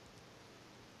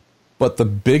 But the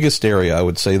biggest area I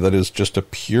would say that is just a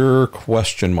pure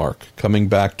question mark, coming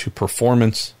back to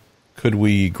performance, could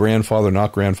we grandfather,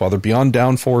 not grandfather, beyond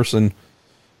downforce and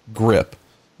grip?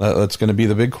 That's going to be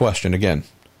the big question again.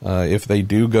 If they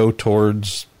do go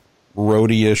towards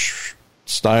roady-ish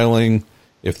styling,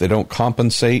 if they don't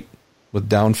compensate with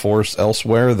downforce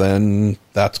elsewhere, then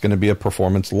that's going to be a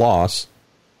performance loss.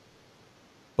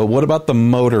 But what about the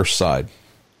motor side?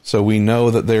 So we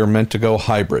know that they are meant to go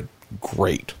hybrid.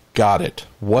 Great. Got it.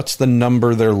 What's the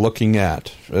number they're looking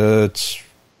at? It's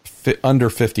under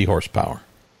 50 horsepower.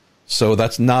 So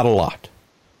that's not a lot.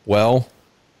 Well,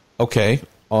 okay,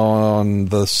 on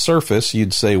the surface,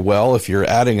 you'd say, well, if you're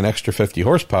adding an extra 50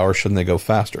 horsepower, shouldn't they go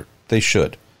faster? They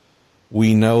should.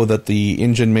 We know that the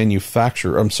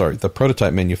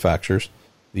prototype manufacturers,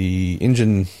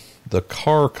 the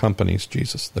car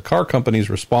companies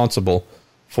responsible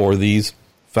for these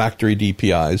factory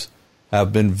DPIs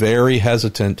have been very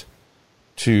hesitant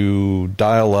to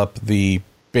dial up the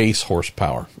base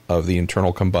horsepower of the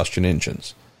internal combustion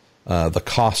engines. The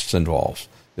costs involved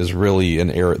is really an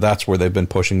area. That's where they've been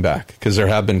pushing back, because there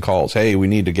have been calls, hey, we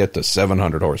need to get to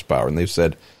 700 horsepower. And they've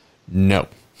said, no,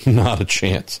 not a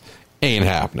chance. Ain't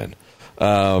happening.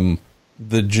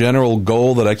 The general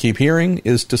goal that I keep hearing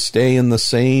is to stay in the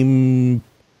same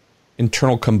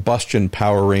internal combustion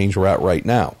power range we're at right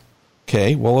now.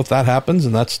 Okay, well, if that happens,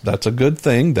 and that's a good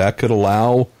thing, that could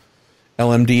allow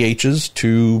LMDHs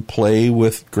to play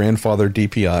with grandfather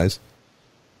DPIs.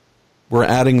 We're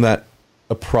adding that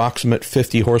approximate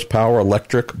 50 horsepower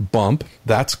electric bump.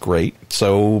 That's great.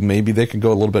 So maybe they could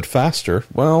go a little bit faster.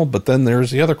 Well, but then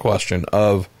there's the other question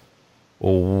of,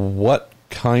 well, what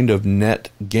kind of net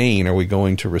gain are we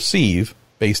going to receive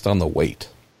based on the weight?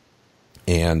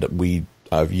 And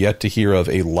I've yet to hear of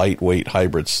a lightweight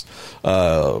hybrids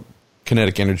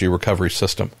kinetic energy recovery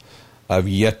system. I've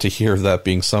yet to hear of that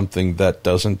being something that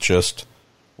doesn't just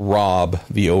rob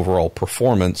the overall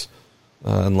performance,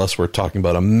 unless we're talking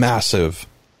about a massive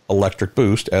electric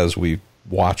boost, as we've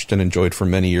watched and enjoyed for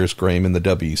many years, Graham, in the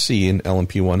WC and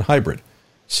LMP1 hybrid.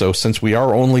 So since we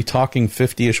are only talking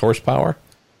 50-ish horsepower,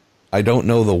 I don't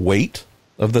know the weight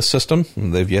of the system.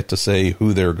 They've yet to say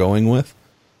who they're going with.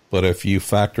 But if you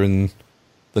factor in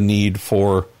the need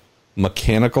for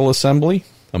mechanical assembly,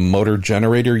 a motor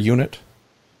generator unit,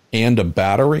 and a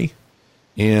battery,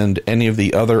 and any of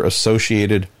the other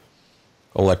associated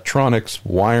electronics,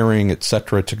 wiring,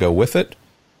 etc. to go with it,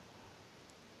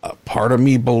 part of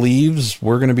me believes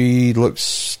we're going to be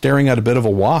staring at a bit of a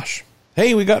wash.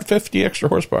 Hey, we got 50 extra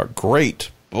horsepower.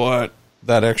 Great. But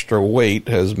that extra weight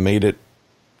has made it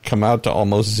come out to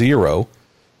almost zero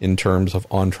in terms of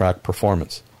on-track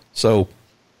performance. So,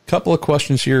 a couple of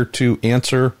questions here to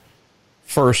answer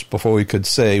first before we could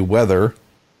say whether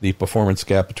the performance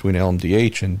gap between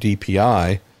LMDH and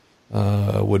DPI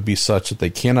would be such that they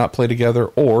cannot play together,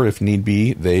 or if need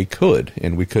be, they could,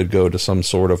 and we could go to some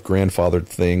sort of grandfathered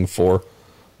thing for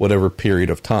whatever period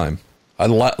of time. I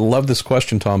love this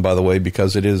question, Tom, by the way,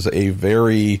 because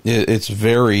it's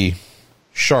very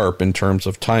sharp in terms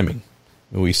of timing.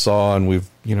 We saw, and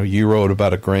you wrote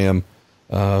about it, Graham,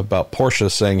 about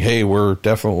Porsche saying, hey, we're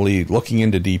definitely looking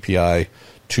into DPI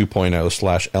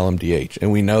 2.0/LMDH.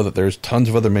 And we know that there's tons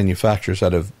of other manufacturers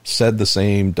that have said the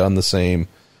same, done the same,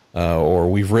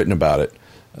 or we've written about it.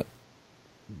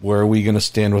 Where are we going to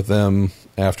stand with them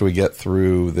after we get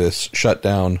through this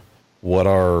shutdown?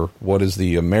 What is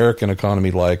the American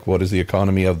economy like? What is the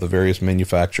economy of the various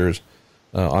manufacturers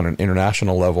on an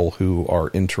international level who are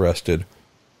interested?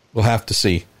 We'll have to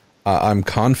see. I'm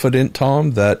confident,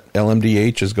 Tom, that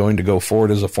LMDH is going to go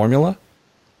forward as a formula.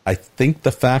 I think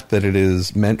the fact that it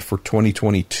is meant for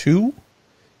 2022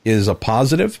 is a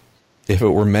positive. If it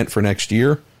were meant for next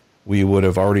year, we would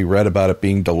have already read about it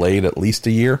being delayed at least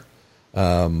a year.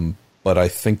 But I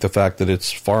think the fact that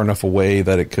it's far enough away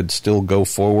that it could still go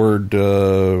forward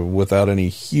without any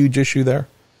huge issue there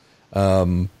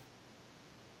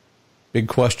Big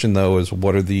question, though, is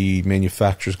what are the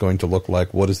manufacturers going to look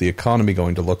like? What is the economy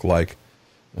going to look like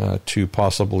to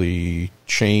possibly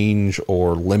change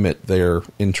or limit their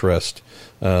interest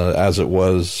as it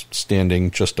was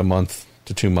standing just a month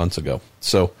to 2 months ago?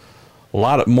 So a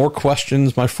lot of more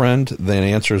questions, my friend, than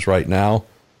answers right now,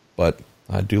 but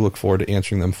I do look forward to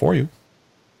answering them for you.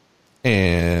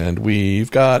 And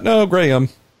we've got Graham.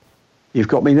 You've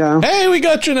got me now. Hey, we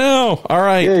got you now. All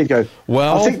right. There you go.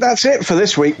 Well, I think that's it for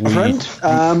this week, my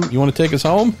friend. You want to take us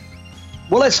home?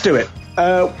 Well, let's do it.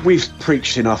 We've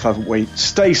preached enough, haven't we?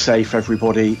 Stay safe,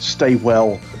 everybody. Stay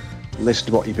well. Listen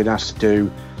to what you've been asked to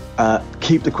do.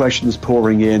 Keep the questions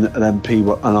pouring in, and then P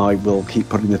and I will keep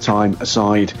putting the time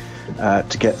aside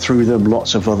to get through them.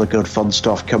 Lots of other good, fun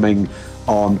stuff coming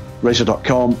on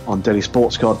Racer.com, on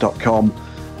dailysportscard.com.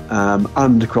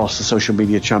 And across the social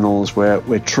media channels where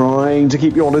we're trying to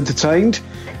keep you all entertained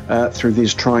through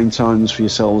these trying times for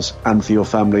yourselves and for your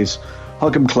families.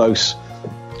 Hug them close.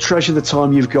 Treasure the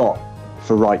time you've got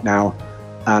for right now.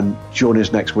 And join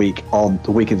us next week on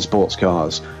The Week in Sports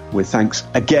Cars with thanks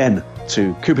again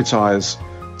to Cooper Tires,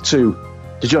 to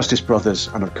the Justice Brothers,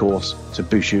 and of course to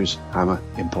Bushu's Hammer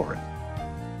Emporium.